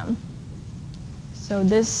each of them. So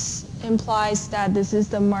this implies that this is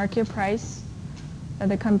the market price that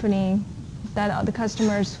the company, that the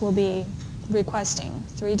customers will be requesting,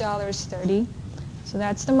 $3.30. So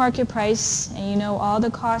that's the market price, and you know all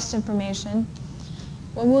the cost information.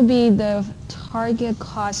 What will be the target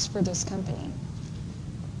cost for this company?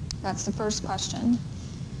 That's the first question.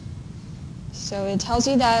 So it tells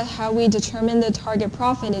you that how we determine the target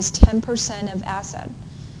profit is 10% of asset.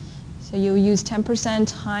 So you use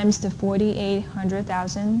 10% times the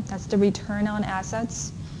 4,800,000. That's the return on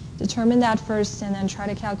assets. Determine that first and then try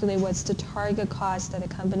to calculate what's the target cost that a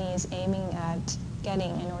company is aiming at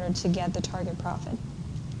getting in order to get the target profit.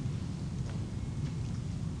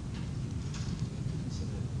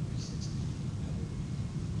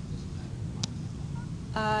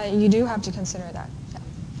 You do have to consider that. Yeah.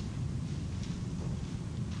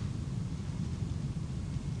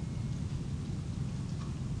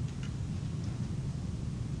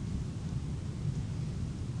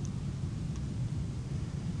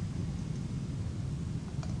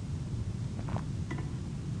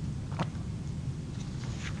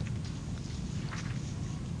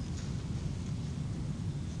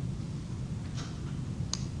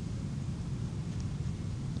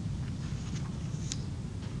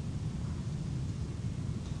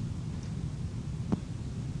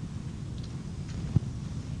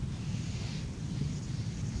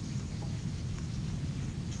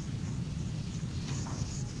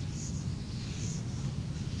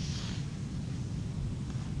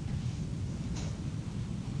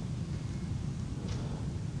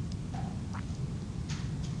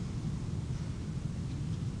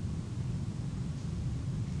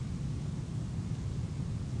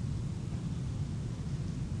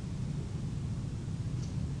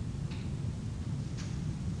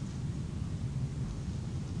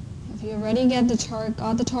 If you already got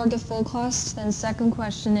the target full cost, then second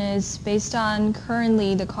question is, based on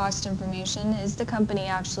currently the cost information, is the company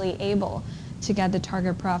actually able to get the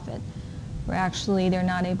target profit? Or actually they're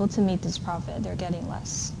not able to meet this profit, they're getting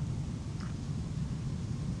less.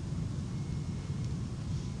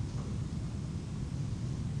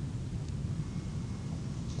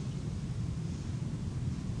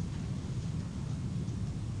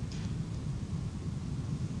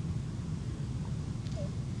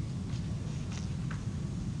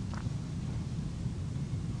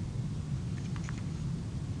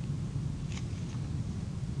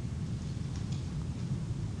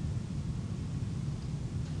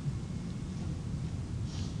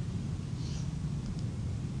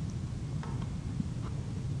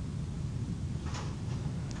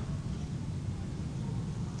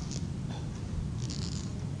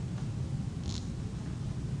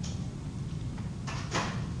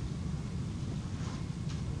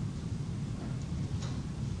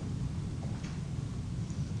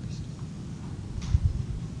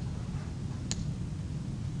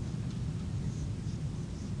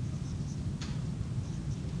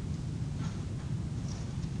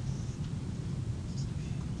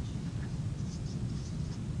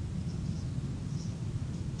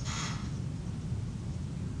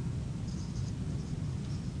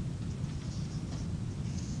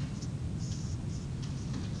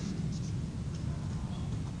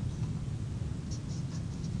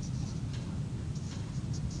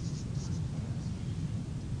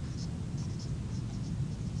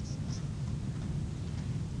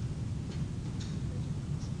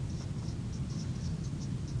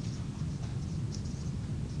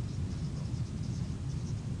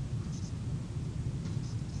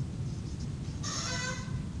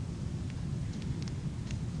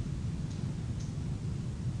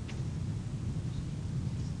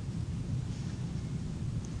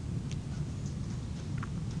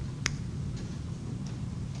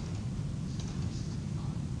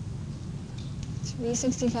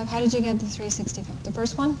 365, how did you get the 365? The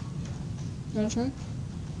first one? You want to try?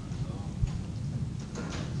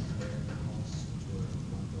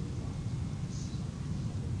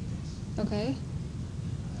 Okay.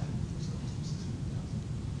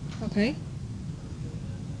 Okay.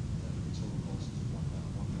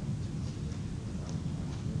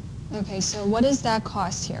 Okay, so what is that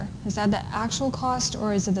cost here? Is that the actual cost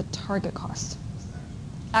or is it the target cost?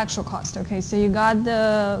 Actual cost, okay, so you got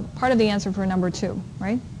the part of the answer for number 2,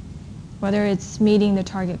 right? Whether it's meeting the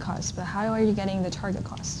target cost, but how are you getting the target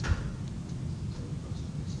cost?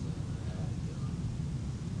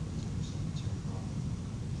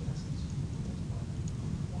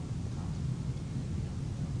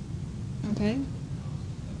 Okay.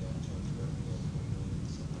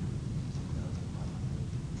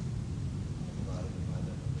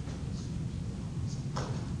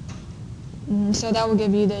 So that will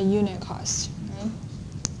give you the unit cost, right?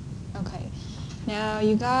 Okay. Now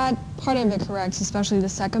you got part of it correct, especially the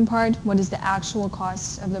second part, what is the actual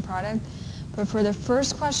cost of the product. But for the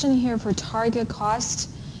first question here for target cost,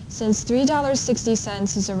 since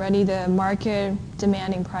 $3.60 is already the market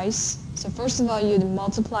demanding price, so first of all, you'd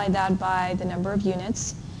multiply that by the number of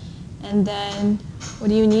units. And then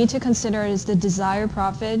what you need to consider is the desired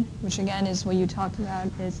profit, which again is what you talked about,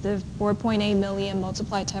 is the 4.8 million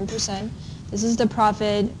multiplied 10%. This is the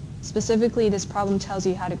profit. Specifically, this problem tells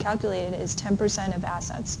you how to calculate it is 10% of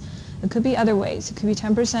assets. It could be other ways. It could be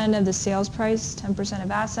 10% of the sales price, 10%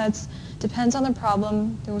 of assets. Depends on the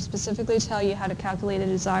problem. They will specifically tell you how to calculate the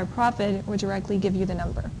desired profit or directly give you the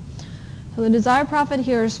number. So the desired profit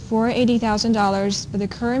here is $480,000, but the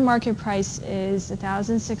current market price is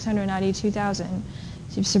 $1,692,000.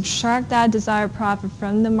 So you subtract that desired profit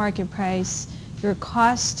from the market price, your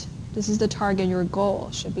cost, this is the target, your goal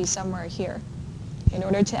should be somewhere here in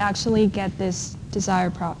order to actually get this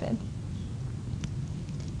desired profit.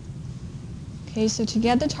 Okay, so to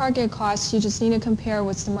get the target cost, you just need to compare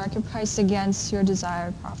what's the market price against your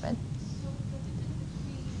desired profit. So the difference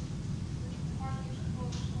between the target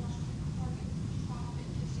cost and target profit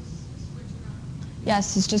is just a switch around?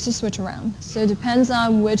 Yes, it's just a switch around. So it depends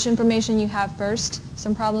on which information you have first.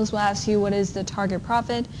 Some problems will ask you what is the target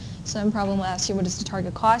profit. Some problem will ask you what is the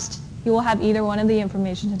target cost. You will have either one of the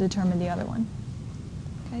information to determine the other one.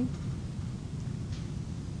 Okay.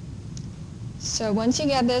 So once you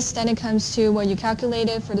get this, then it comes to what you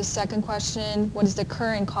calculated for the second question. What is the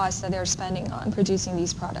current cost that they're spending on producing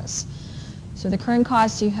these products? So the current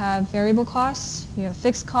cost, you have variable costs, you have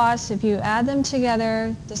fixed costs. If you add them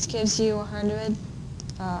together, this gives you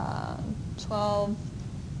 112,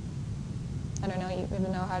 I don't know, you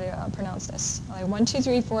even know how to pronounce this, like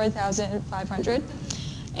 4,500.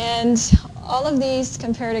 And all of these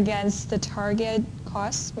compared against the target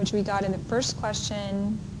costs, which we got in the first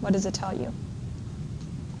question, what does it tell you?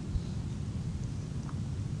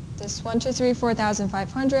 This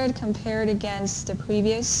 4,500 compared against the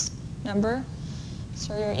previous number.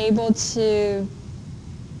 So you're able to,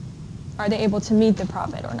 are they able to meet the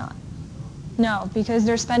profit or not? No, because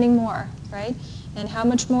they're spending more, right? And how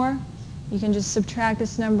much more? You can just subtract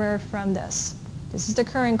this number from this. This is the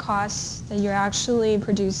current cost that you're actually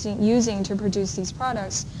using to produce these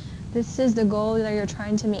products. This is the goal that you're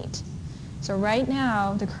trying to meet. So right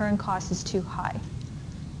now, the current cost is too high.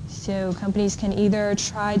 So companies can either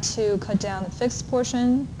try to cut down the fixed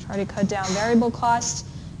portion, try to cut down variable costs.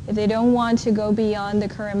 If they don't want to go beyond the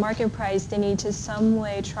current market price, they need to some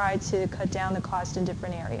way try to cut down the cost in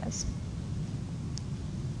different areas.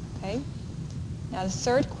 Okay? Now the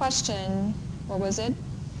third question, what was it?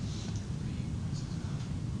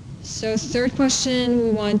 So third question,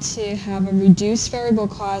 we want to have a reduced variable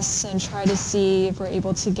costs and try to see if we're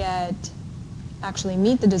able to actually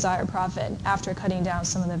meet the desired profit after cutting down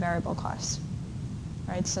some of the variable costs.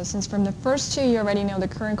 Right? So since from the first two you already know the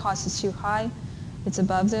current cost is too high, it's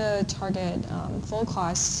above the target full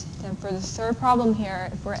cost, then for the third problem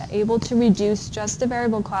here, if we're able to reduce just the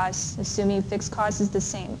variable costs, assuming fixed cost is the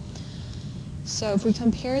same. So if we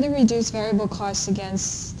compare the reduced variable costs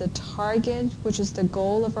against the target, which is the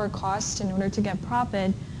goal of our cost in order to get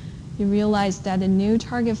profit, you realize that the new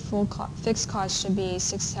target fixed cost should be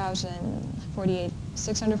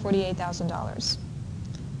 $648,000.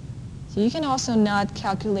 So you can also not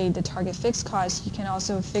calculate the target fixed cost. You can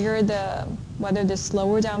also figure whether this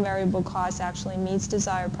lower down variable cost actually meets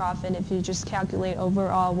desired profit if you just calculate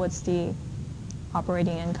overall what's the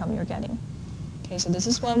operating income you're getting. Okay, so this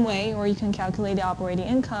is one way, or you can calculate the operating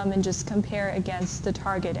income and just compare against the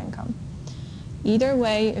target income. Either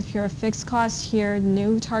way, if your fixed cost here,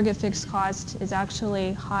 new target fixed cost is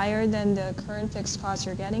actually higher than the current fixed cost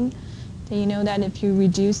you're getting, then you know that if you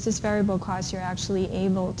reduce this variable cost, you're actually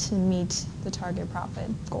able to meet the target profit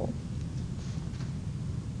goal.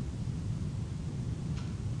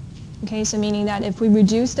 Okay, so meaning that if we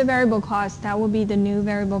reduce the variable cost, that will be the new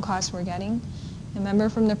variable cost we're getting. Remember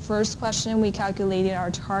from the first question, we calculated our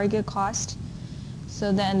target cost.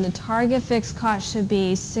 So then the target fixed cost should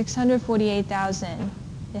be $648,000.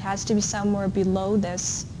 It has to be somewhere below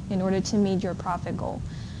this in order to meet your profit goal.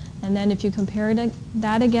 And then if you compare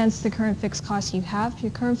that against the current fixed cost you have,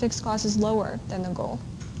 your current fixed cost is lower than the goal.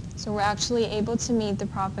 So we're actually able to meet the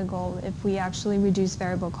profit goal if we actually reduce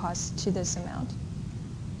variable costs to this amount.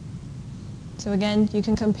 So again, you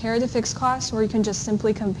can compare the fixed cost, or you can just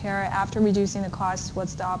simply compare after reducing the cost,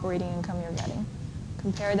 what's the operating income you're getting.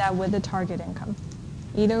 Compare that with the target income.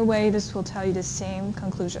 Either way, this will tell you the same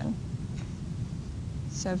conclusion.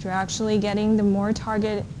 So if you're actually getting the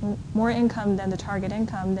more income than the target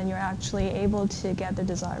income, then you're actually able to get the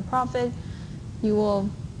desired profit. You will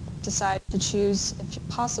decide to choose, if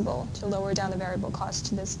possible, to lower down the variable cost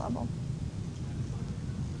to this level.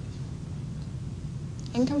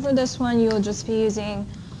 Income for this one, you'll just be using,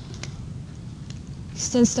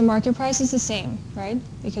 since the market price is the same, right?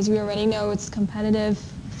 Because we already know it's competitive,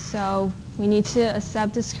 so we need to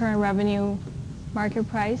accept this current revenue market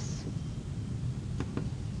price.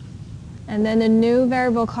 And then the new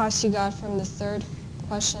variable cost you got from the third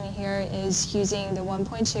question here is using the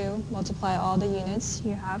 1.2, multiply all the units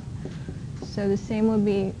you have. So the same would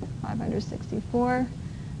be 564.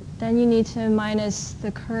 Then you need to minus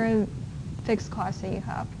the current fixed cost that you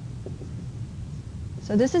have.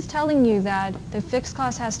 So this is telling you that the fixed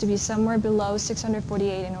cost has to be somewhere below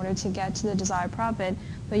 648 in order to get to the desired profit.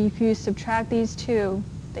 But if you subtract these two,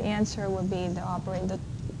 the answer would be the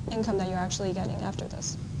income that you're actually getting after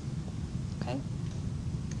this. Okay?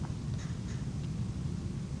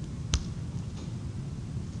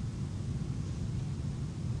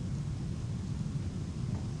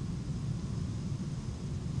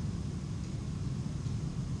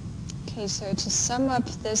 Okay, so to sum up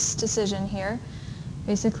this decision here,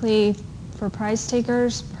 basically for price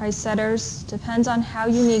takers, price setters, depends on how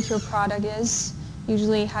unique your product is.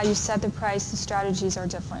 Usually how you set the price, the strategies are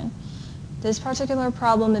different. This particular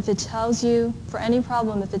problem, if it tells you, for any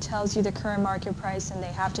problem, if it tells you the current market price and they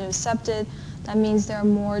have to accept it, that means they're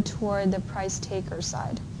more toward the price taker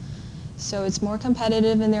side. So it's more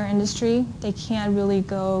competitive in their industry. They can't really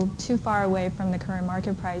go too far away from the current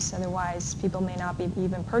market price, otherwise people may not be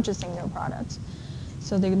even purchasing their product.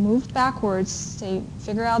 So they move backwards, they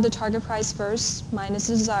figure out the target price first, minus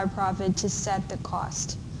the desired profit to set the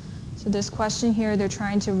cost. So this question here, they're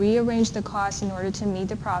trying to rearrange the cost in order to meet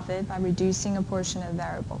the profit by reducing a portion of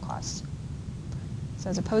variable cost. So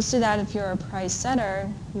as opposed to that, if you're a price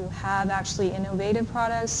setter, you have actually innovative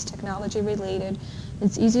products, technology related,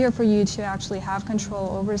 it's easier for you to actually have control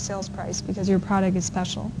over sales price because your product is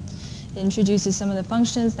special. It introduces some of the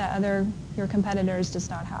functions that your competitors does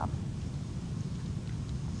not have.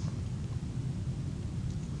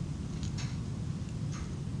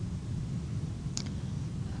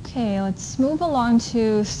 Okay, let's move along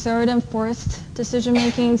to third and fourth decision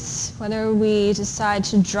makings, whether we decide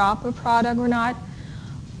to drop a product or not,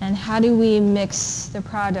 and how do we mix the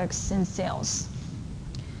products in sales.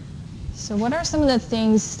 So what are some of the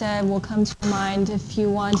things that will come to mind if you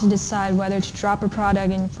want to decide whether to drop a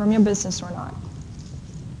product from your business or not?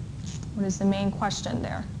 What is the main question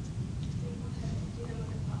there?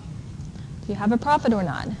 Do you have a profit or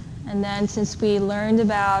not? And then since we learned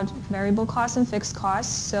about variable costs and fixed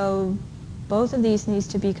costs, so both of these needs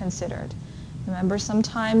to be considered. Remember,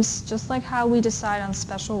 sometimes, just like how we decide on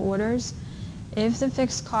special orders, if the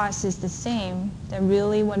fixed cost is the same, then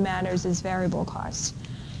really what matters is variable cost.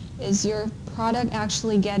 Is your product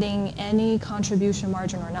actually getting any contribution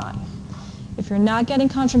margin or not? If you're not getting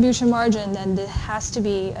contribution margin, then it has to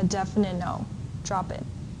be a definite no. Drop it,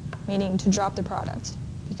 meaning to drop the product.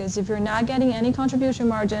 Because if you're not getting any contribution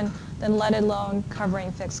margin, then let alone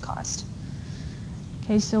covering fixed cost.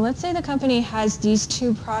 Okay, so let's say the company has these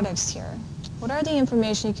two products here. What are the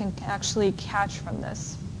information you can actually catch from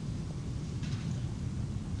this?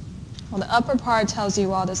 Well, the upper part tells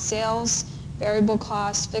you all the sales, variable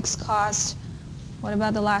cost, fixed cost. What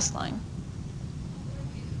about the last line?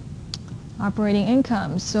 Operating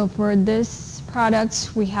income. So for this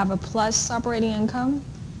product, we have a plus operating income.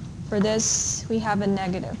 For this, we have a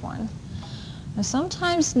negative one. Now,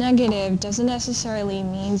 sometimes negative doesn't necessarily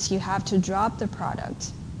mean you have to drop the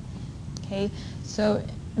product. Okay, so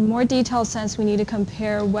in more detailed sense, we need to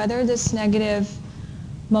compare whether this negative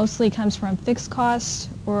mostly comes from fixed cost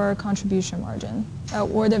or contribution margin,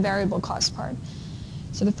 or the variable cost part.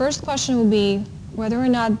 So the first question will be, whether or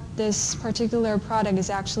not this particular product is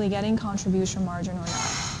actually getting contribution margin or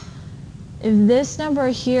not. If this number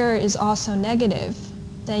here is also negative,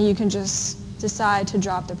 then you can just decide to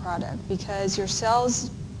drop the product, because your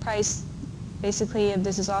sales price, basically if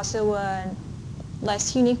this is also a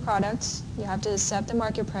less unique product, you have to accept the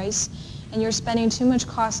market price, and you're spending too much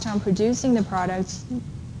cost on producing the product,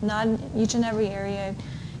 not in each and every area.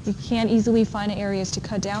 You can't easily find areas to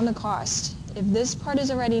cut down the cost. If this part is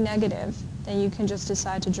already negative, then you can just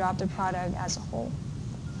decide to drop the product as a whole.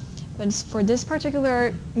 But for this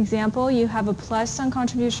particular example, you have a plus on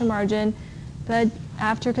contribution margin, but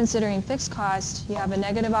after considering fixed cost, you have a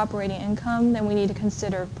negative operating income, then we need to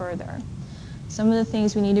consider further. Some of the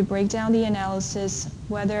things we need to break down the analysis,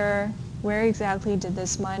 where exactly did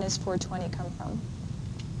this minus 420 come from.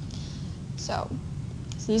 So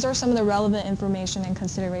these are some of the relevant information and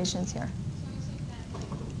considerations here. So you're saying that like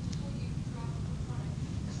before you drop the product,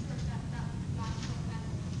 sure that last one had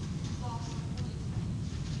loss of 2020.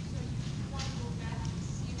 So you want to go back and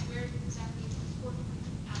see where exactly the 420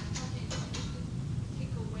 outcome is, so you can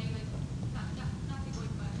take away like not take away,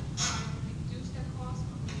 but try to reduce that cost,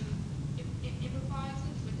 or maybe improvise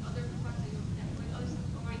it with other products that with other stuff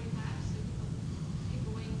you already have, so you can take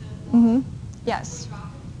away the loss. Yes. Before you drop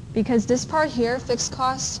it. Because this part here, fixed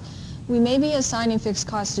costs, we may be assigning fixed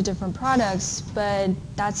costs to different products, but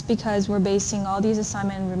that's because we're basing all these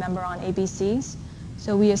assignments, remember, on ABCs.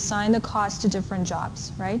 So we assign the cost to different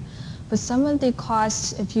jobs, right? But some of the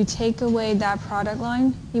costs, if you take away that product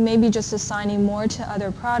line, you may be just assigning more to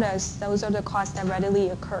other products. Those are the costs that readily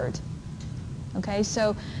occurred. Okay,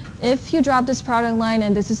 so if you drop this product line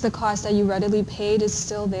and this is the cost that you readily paid is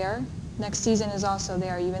still there, next season is also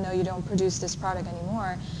there, even though you don't produce this product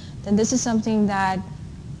anymore, then this is something that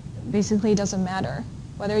basically doesn't matter.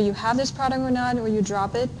 Whether you have this product or not, or you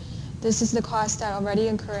drop it, this is the cost that already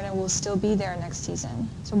incurred and will still be there next season.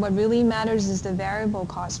 So what really matters is the variable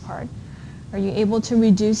cost part. Are you able to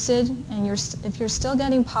reduce it? And if you're still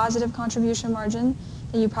getting positive contribution margin,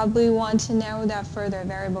 then you probably want to narrow that further,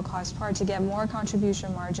 variable cost part, to get more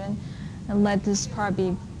contribution margin and let this part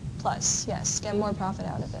be plus. Yes, get more profit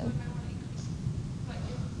out of it. But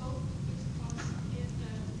if both fixed costs and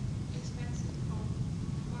the expenses of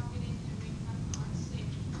marketing and manufacturing are the same,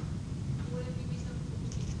 would it be reasonable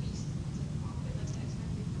to increase the profit, like the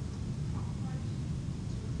expected profit margin,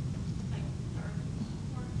 to like the earning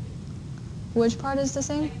part? Which part is the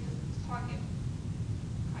same? Like the target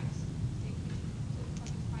price, the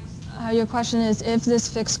target price. Your question is if this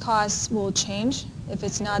fixed cost will change, if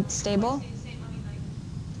it's not stable? Stay the same. I mean, like,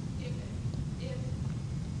 if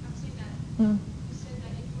I'm saying that. Mm. You said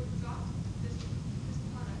that if we drop this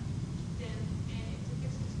product, then and if the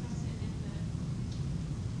fixed expense and then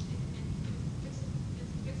if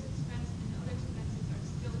the fixed expense and the other expenses are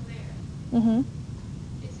still there, Mm-hmm.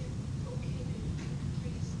 is it okay to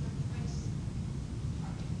increase the price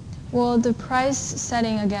target? Well, the price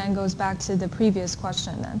setting again goes back to the previous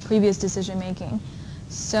question then, previous decision making.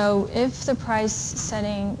 So if the price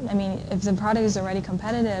setting, if the product is already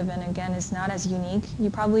competitive and again it's not as unique, you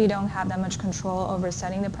probably don't have that much control over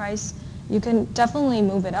setting the price. You can definitely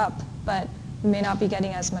move it up, but you may not be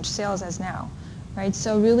getting as much sales as now, right?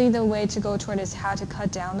 So really the way to go toward is how to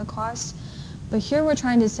cut down the cost. But here we're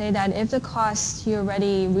trying to say that if the cost, you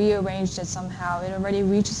already rearranged it somehow, it already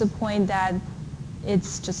reaches a point that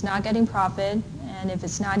it's just not getting profit, and if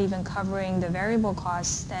it's not even covering the variable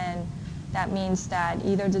costs, then that means that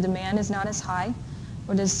either the demand is not as high,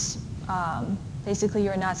 or basically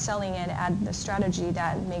you're not selling it at the strategy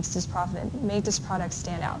that make this product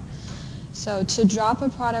stand out. So to drop a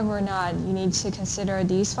product or not, you need to consider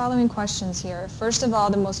these following questions here. First of all,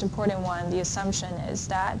 the most important one, the assumption is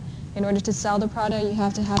that in order to sell the product, you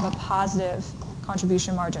have to have a positive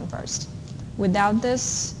contribution margin first. Without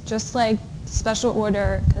this, just like special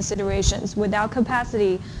order considerations, without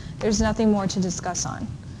capacity, there's nothing more to discuss on.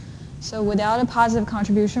 So without a positive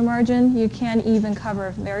contribution margin, you can't even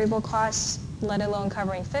cover variable costs, let alone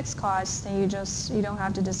covering fixed costs, then you don't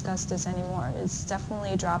have to discuss this anymore. It's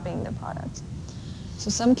definitely dropping the product. So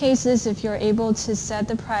some cases, if you're able to set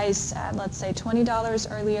the price at, let's say,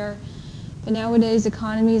 $20 earlier, but nowadays the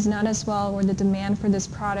economy is not as well, or the demand for this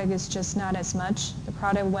product is just not as much, the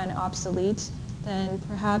product went obsolete, then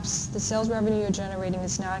perhaps the sales revenue you're generating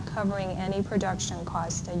is not covering any production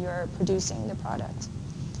costs that you're producing the product.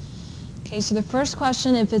 Okay, so the first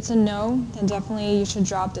question, if it's a no, then definitely you should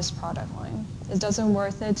drop this product line. It doesn't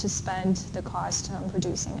worth it to spend the cost on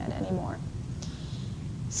producing it anymore.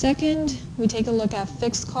 Second, we take a look at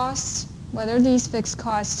fixed costs, whether these fixed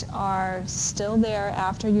costs are still there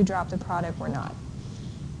after you drop the product or not.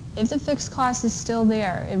 If the fixed cost is still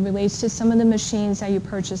there, it relates to some of the machines that you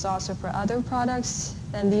purchase also for other products,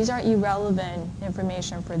 then these are irrelevant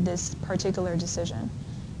information for this particular decision.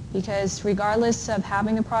 Because regardless of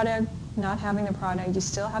having a product, not having a product, you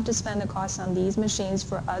still have to spend the cost on these machines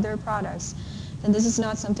for other products. And this is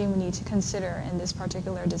not something we need to consider in this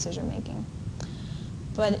particular decision making.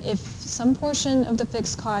 But if some portion of the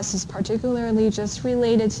fixed cost is particularly just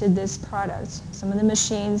related to this product, some of the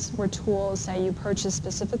machines or tools that you purchase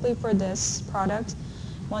specifically for this product,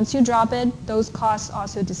 once you drop it, those costs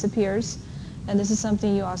also disappears, and this is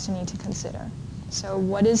something you also need to consider. So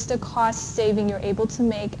what is the cost saving you're able to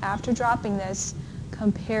make after dropping this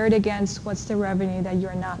compared against what's the revenue that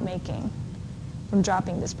you're not making from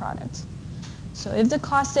dropping this product? So if the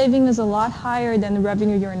cost saving is a lot higher than the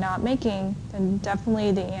revenue you're not making, then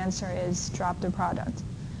definitely the answer is drop the product.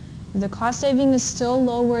 If the cost saving is still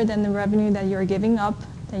lower than the revenue that you're giving up,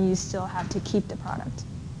 then you still have to keep the product.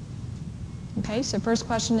 Okay, so first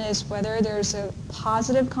question is whether there's a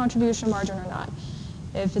positive contribution margin or not.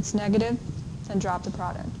 If it's negative, then drop the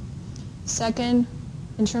product. Second,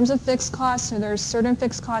 in terms of fixed costs, so there's certain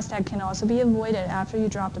fixed costs that can also be avoided after you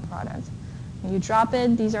drop the product. When you drop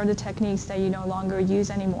it, these are the techniques that you no longer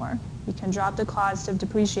use anymore. You can drop the cost of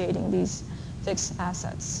depreciating these fixed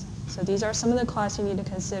assets. So these are some of the costs you need to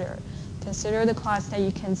consider. Consider the costs that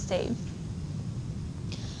you can save.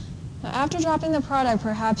 Now, after dropping the product,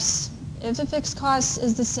 perhaps if the fixed cost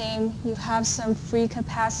is the same, you have some free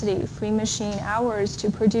capacity, free machine hours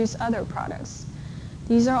to produce other products.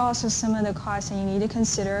 These are also some of the costs that you need to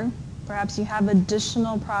consider. Perhaps you have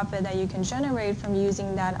additional profit that you can generate from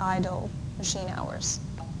using that idle machine hours.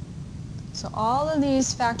 So all of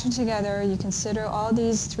these factor together, you consider all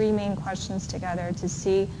these three main questions together to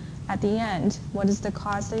see at the end, what is the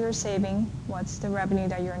cost that you're saving, what's the revenue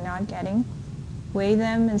that you're not getting, weigh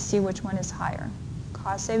them and see which one is higher.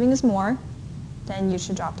 Cost saving is more, then you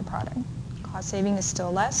should drop the product. Cost saving is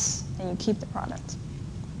still less, then you keep the product.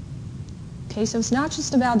 Okay, so it's not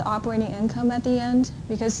just about the operating income at the end,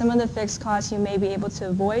 because some of the fixed costs you may be able to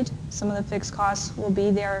avoid, some of the fixed costs will be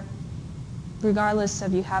there regardless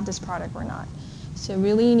of you have this product or not. So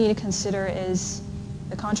really you need to consider is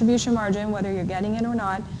the contribution margin, whether you're getting it or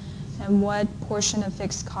not, and what portion of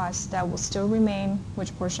fixed costs that will still remain,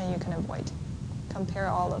 which portion you can avoid. Compare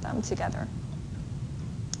all of them together.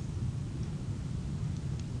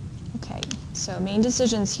 Okay, so main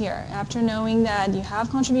decisions here. After knowing that you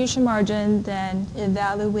have contribution margin, then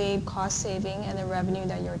evaluate cost saving and the revenue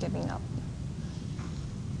that you're giving up.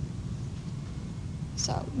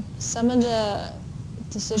 So some of the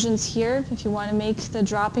decisions here, if you want to make the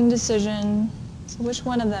dropping decision, so which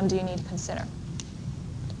one of them do you need to consider?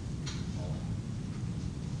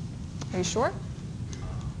 Are you sure?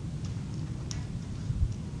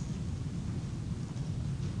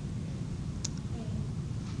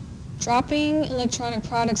 Dropping electronic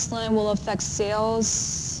products line will affect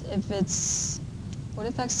sales if it's, what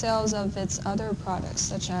affects sales of its other products,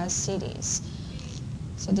 such as CDs.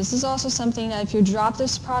 So this is also something that if you drop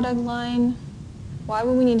this product line, why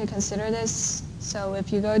would we need to consider this? So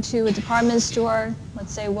if you go to a department store,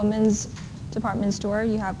 let's say women's department store,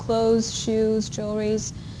 you have clothes, shoes,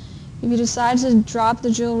 jewelries. If you decide to drop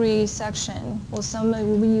the jewelry section, will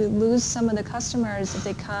you lose some of the customers if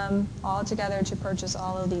they come all together to purchase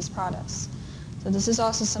all of these products? So this is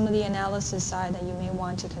also some of the analysis side that you may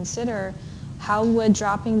want to consider. How would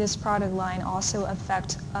dropping this product line also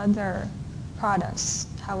affect other products?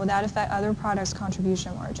 How would that affect other products'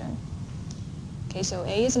 contribution margin? Okay, so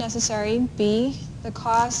A is necessary. B, the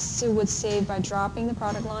costs it would save by dropping the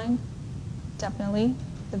product line. Definitely.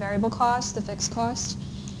 The variable cost, the fixed cost.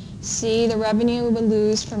 C, the revenue it would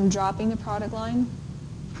lose from dropping the product line.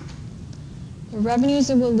 The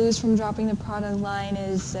revenues it will lose from dropping the product line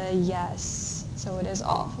is yes. So it is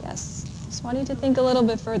all, yes. Just want you to think a little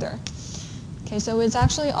bit further. Okay, so it's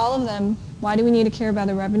actually all of them. Why do we need to care about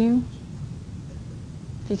the revenue?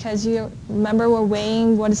 Because you remember we're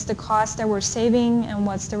weighing what is the cost that we're saving and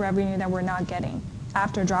what's the revenue that we're not getting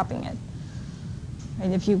after dropping it.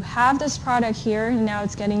 Right? If you have this product here and now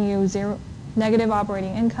it's getting you negative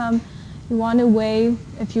operating income, you want to weigh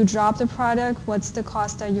if you drop the product, what's the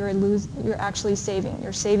cost that you're actually saving.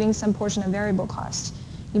 You're saving some portion of variable cost.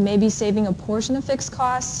 You may be saving a portion of fixed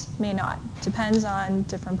costs, may not. Depends on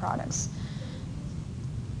different products.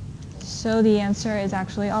 So the answer is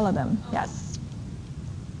actually all of them, yes.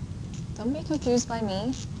 Don't be confused by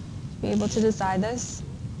me. Be able to decide this.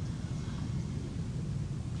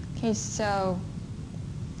 Okay, so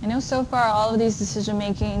I know so far all of these decision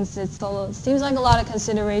makings, it seems like a lot of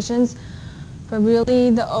considerations, but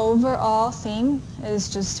really the overall theme is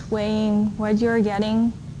just weighing what you're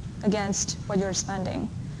getting against what you're spending,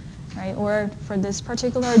 right? Or for this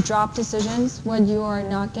particular drop decisions, what you are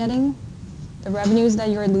not getting, the revenues that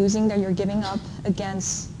you're losing, that you're giving up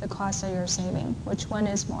against the costs that you're saving. Which one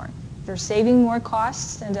is more? If you're saving more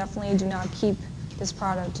costs, then definitely do not keep this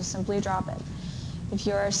product, just simply drop it. If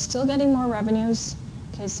you're still getting more revenues,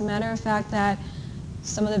 okay, it's a matter of fact that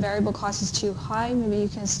some of the variable cost is too high, maybe you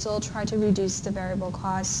can still try to reduce the variable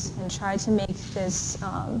costs and try to make this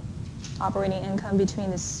operating income between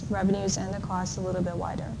this revenues and the costs a little bit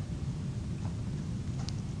wider.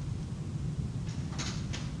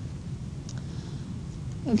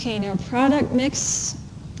 Okay, now product mix.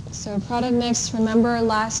 So product mix, remember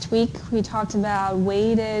last week we talked about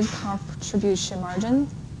weighted contribution margin.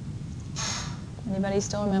 Anybody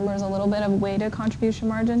still remembers a little bit of weighted contribution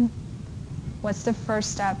margin? What's the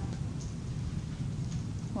first step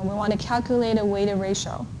when we want to calculate a weighted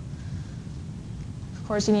ratio? Of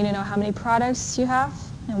course, you need to know how many products you have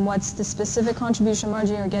and what's the specific contribution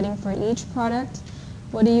margin you're getting for each product.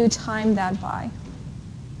 What do you time that by?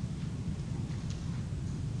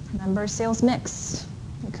 Remember sales mix.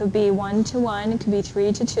 It could be 1-to-1, it could be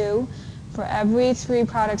 3-to-2. For every 3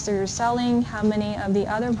 products that you're selling, how many of the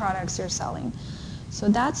other products you're selling. So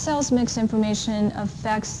that sales mix information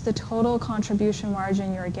affects the total contribution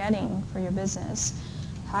margin you're getting for your business.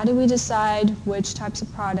 How do we decide which types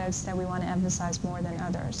of products that we want to emphasize more than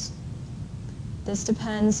others? This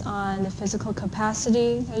depends on the physical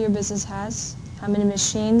capacity that your business has, how many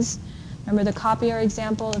machines. Remember the copier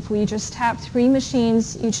example, if we just have 3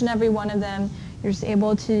 machines, each and every one of them, you're just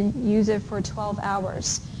able to use it for 12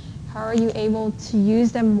 hours. How are you able to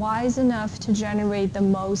use them wise enough to generate the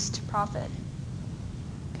most profit?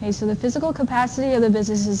 Okay, so the physical capacity of the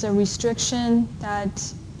business is a restriction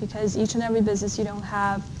that, because each and every business you don't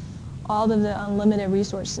have all of the unlimited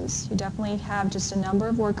resources. You definitely have just a number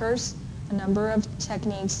of workers, a number of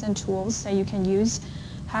techniques and tools that you can use.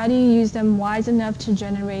 How do you use them wise enough to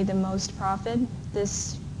generate the most profit?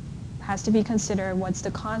 This has to be considered. What's the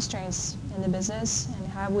constraints in the business and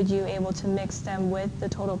how would you able to mix them with the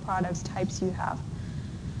total products types you have?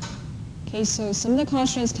 Okay, so some of the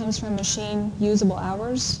constraints comes from machine usable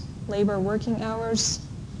hours, labor working hours.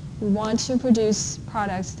 We want to produce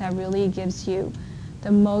products that really gives you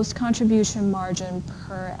the most contribution margin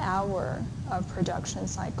per hour of production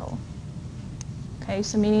cycle. Okay,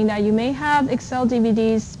 so meaning that you may have Excel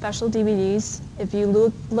DVDs, special DVDs. If you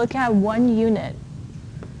look at one unit,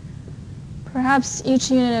 perhaps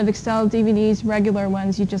each unit of Excel DVDs, regular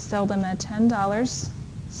ones, you just sell them at $10.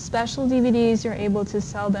 Special DVDs, you're able to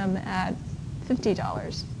sell them at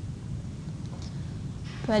 $50.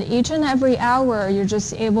 But each and every hour, you're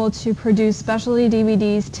just able to produce specialty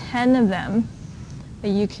DVDs, 10 of them,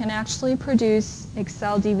 but you can actually produce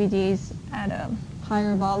Excel DVDs at a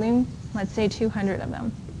higher volume, let's say 200 of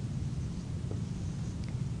them.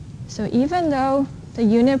 So even though the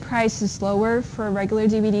unit price is lower for regular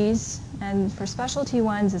DVDs and for specialty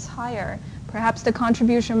ones is higher, perhaps the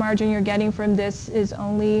contribution margin you're getting from this is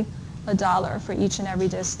only $1 for each and every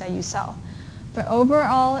disc that you sell. But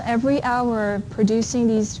overall, every hour producing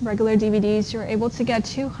these regular DVDs, you're able to get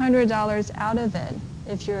 $200 out of it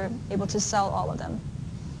if you're able to sell all of them.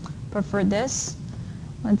 But for this,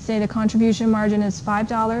 let's say the contribution margin is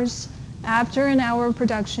 $5. After an hour of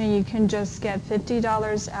production, you can just get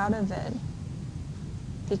 $50 out of it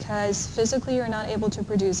because physically you're not able to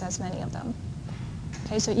produce as many of them.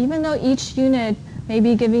 Okay, so even though each unit may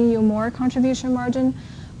be giving you more contribution margin,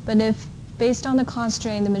 but if based on the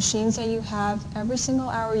constraint, the machines that you have, every single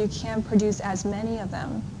hour you can't produce as many of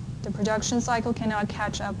them, the production cycle cannot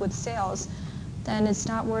catch up with sales, then it's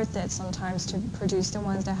not worth it sometimes to produce the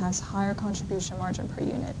ones that has higher contribution margin per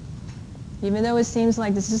unit. Even though it seems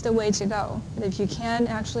like this is the way to go, but if you can't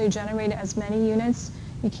actually generate as many units,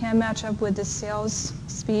 you can't match up with the sales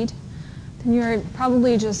speed, then you're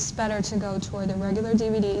probably just better to go toward the regular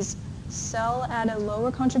DVDs, sell at a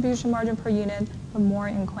lower contribution margin per unit, but more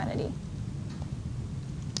in quantity.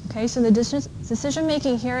 Okay, so the decision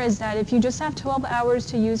making here is that if you just have 12 hours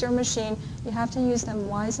to use your machine, you have to use them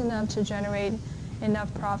wise enough to generate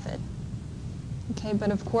enough profit. Okay,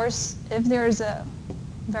 but of course, if there's a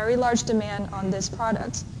very large demand on this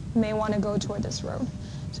product, you may want to go toward this road.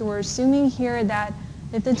 So we're assuming here that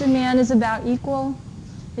if the demand is about equal,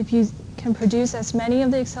 if you can produce as many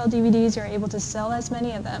of the Excel DVDs, you're able to sell as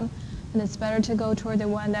many of them, then it's better to go toward the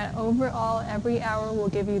one that overall every hour will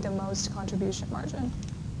give you the most contribution margin.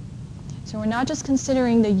 So we're not just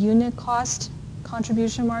considering the unit cost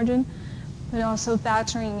contribution margin, but also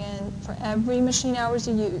factoring in for every machine hours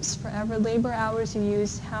you use, for every labor hours you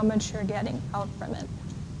use, how much you're getting out from it.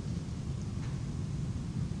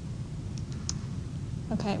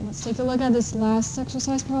 Okay, let's take a look at this last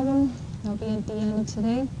exercise problem. That'll be at the end of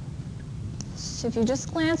today. So if you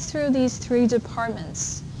just glance through these three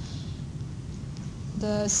departments,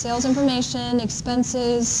 the sales information,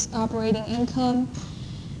 expenses, operating income,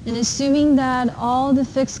 and assuming that all the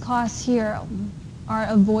fixed costs here are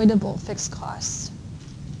avoidable fixed costs,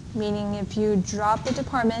 meaning if you drop the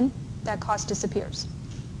department, that cost disappears.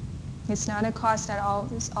 It's not a cost that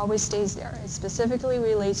always stays there. It specifically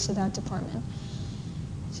relates to that department.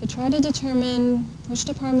 So try to determine which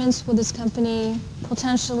departments will this company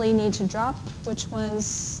potentially need to drop, which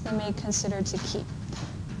ones they may consider to keep.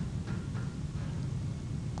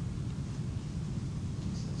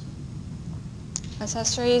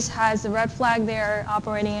 Accessories has the red flag there,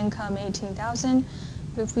 operating income 18,000.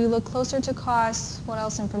 But if we look closer to costs, what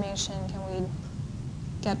else information can we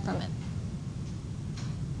get from it?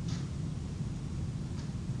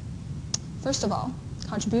 First of all,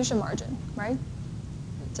 contribution margin, right?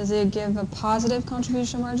 Does it give a positive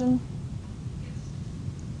contribution margin?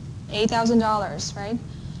 $8,000, right?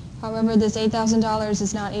 However, this $8,000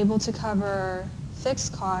 is not able to cover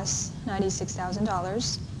fixed costs,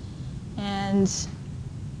 $96,000. And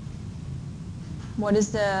what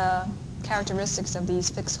is the characteristics of these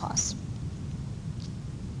fixed costs?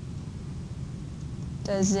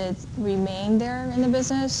 Does it remain there in the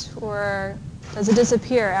business, or does it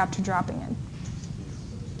disappear after dropping it?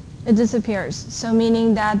 It disappears. So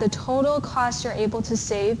meaning that the total cost you're able to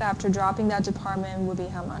save after dropping that department would be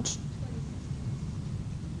how much?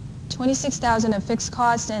 26,000 of fixed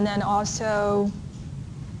cost, and then also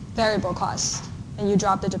variable cost, and you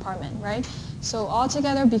drop the department, right? So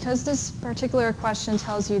altogether, because this particular question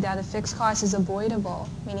tells you that a fixed cost is avoidable,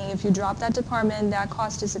 meaning if you drop that department, that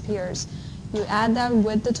cost disappears, you add that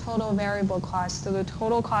with the total variable cost, so the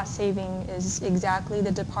total cost saving is exactly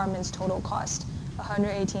the department's total cost,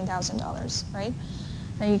 $118,000, right?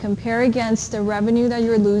 And you compare against the revenue that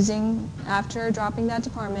you're losing after dropping that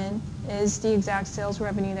department is the exact sales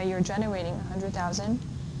revenue that you're generating, 100,000.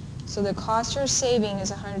 So the cost you're saving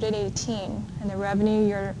is 118, and the revenue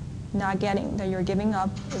you're not getting, that you're giving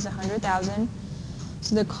up, is 100,000.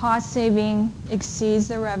 So the cost saving exceeds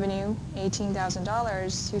the revenue,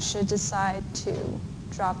 $18,000. You should decide to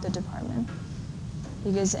drop the department,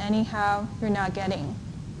 because anyhow you're not getting.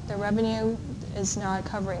 The revenue is not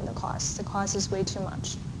covering the cost. The cost is way too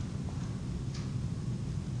much.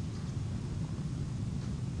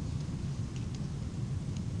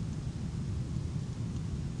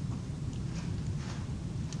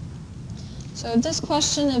 So if this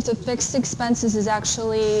question, if the fixed expenses is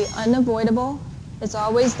actually unavoidable, it's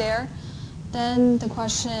always there, then the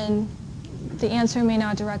question, the answer may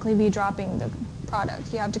not directly be dropping the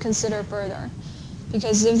product. You have to consider further.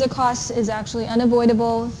 Because if the cost is actually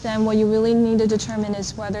unavoidable, then what you really need to determine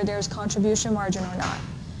is whether there's contribution margin or not.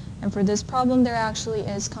 And for this problem, there actually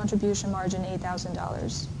is contribution margin,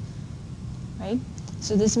 $8,000, right?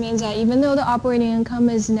 So this means that even though the operating income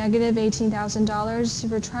is negative $18,000, if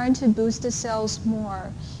you're trying to boost the sales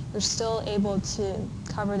more, you're still able to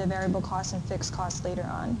cover the variable costs and fixed costs later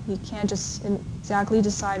on. You can't just exactly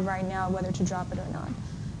decide right now whether to drop it or not.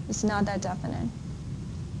 It's not that definite.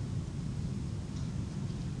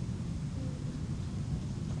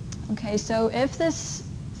 Okay, so if this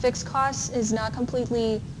fixed cost is not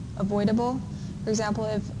completely avoidable, for example,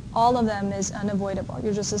 if all of them is unavoidable,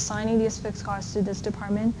 you're just assigning these fixed costs to this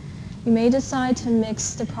department, you may decide to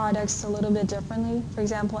mix the products a little bit differently. For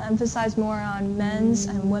example, emphasize more on men's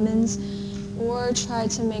and women's, or try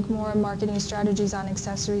to make more marketing strategies on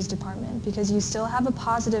accessories department, because you still have a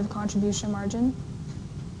positive contribution margin,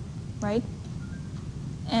 right?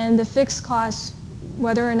 And the fixed cost,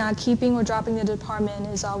 whether or not keeping or dropping the department,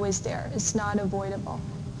 is always there. It's not avoidable.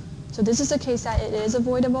 So this is a case that it is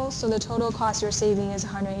avoidable, so the total cost you're saving is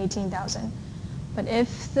 $118,000. But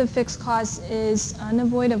if the fixed cost is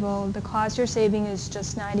unavoidable, the cost you're saving is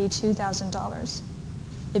just $92,000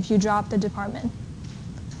 if you drop the department.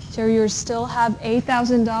 So you still have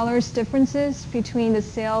 $8,000 differences between the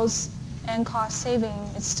sales and cost saving.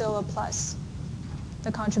 It's still a plus,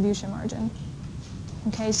 the contribution margin.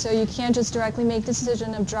 Okay, so you can't just directly make the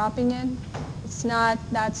decision of dropping it. It's not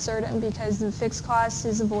that certain, because the fixed cost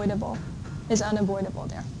is avoidable, is unavoidable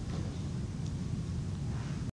there.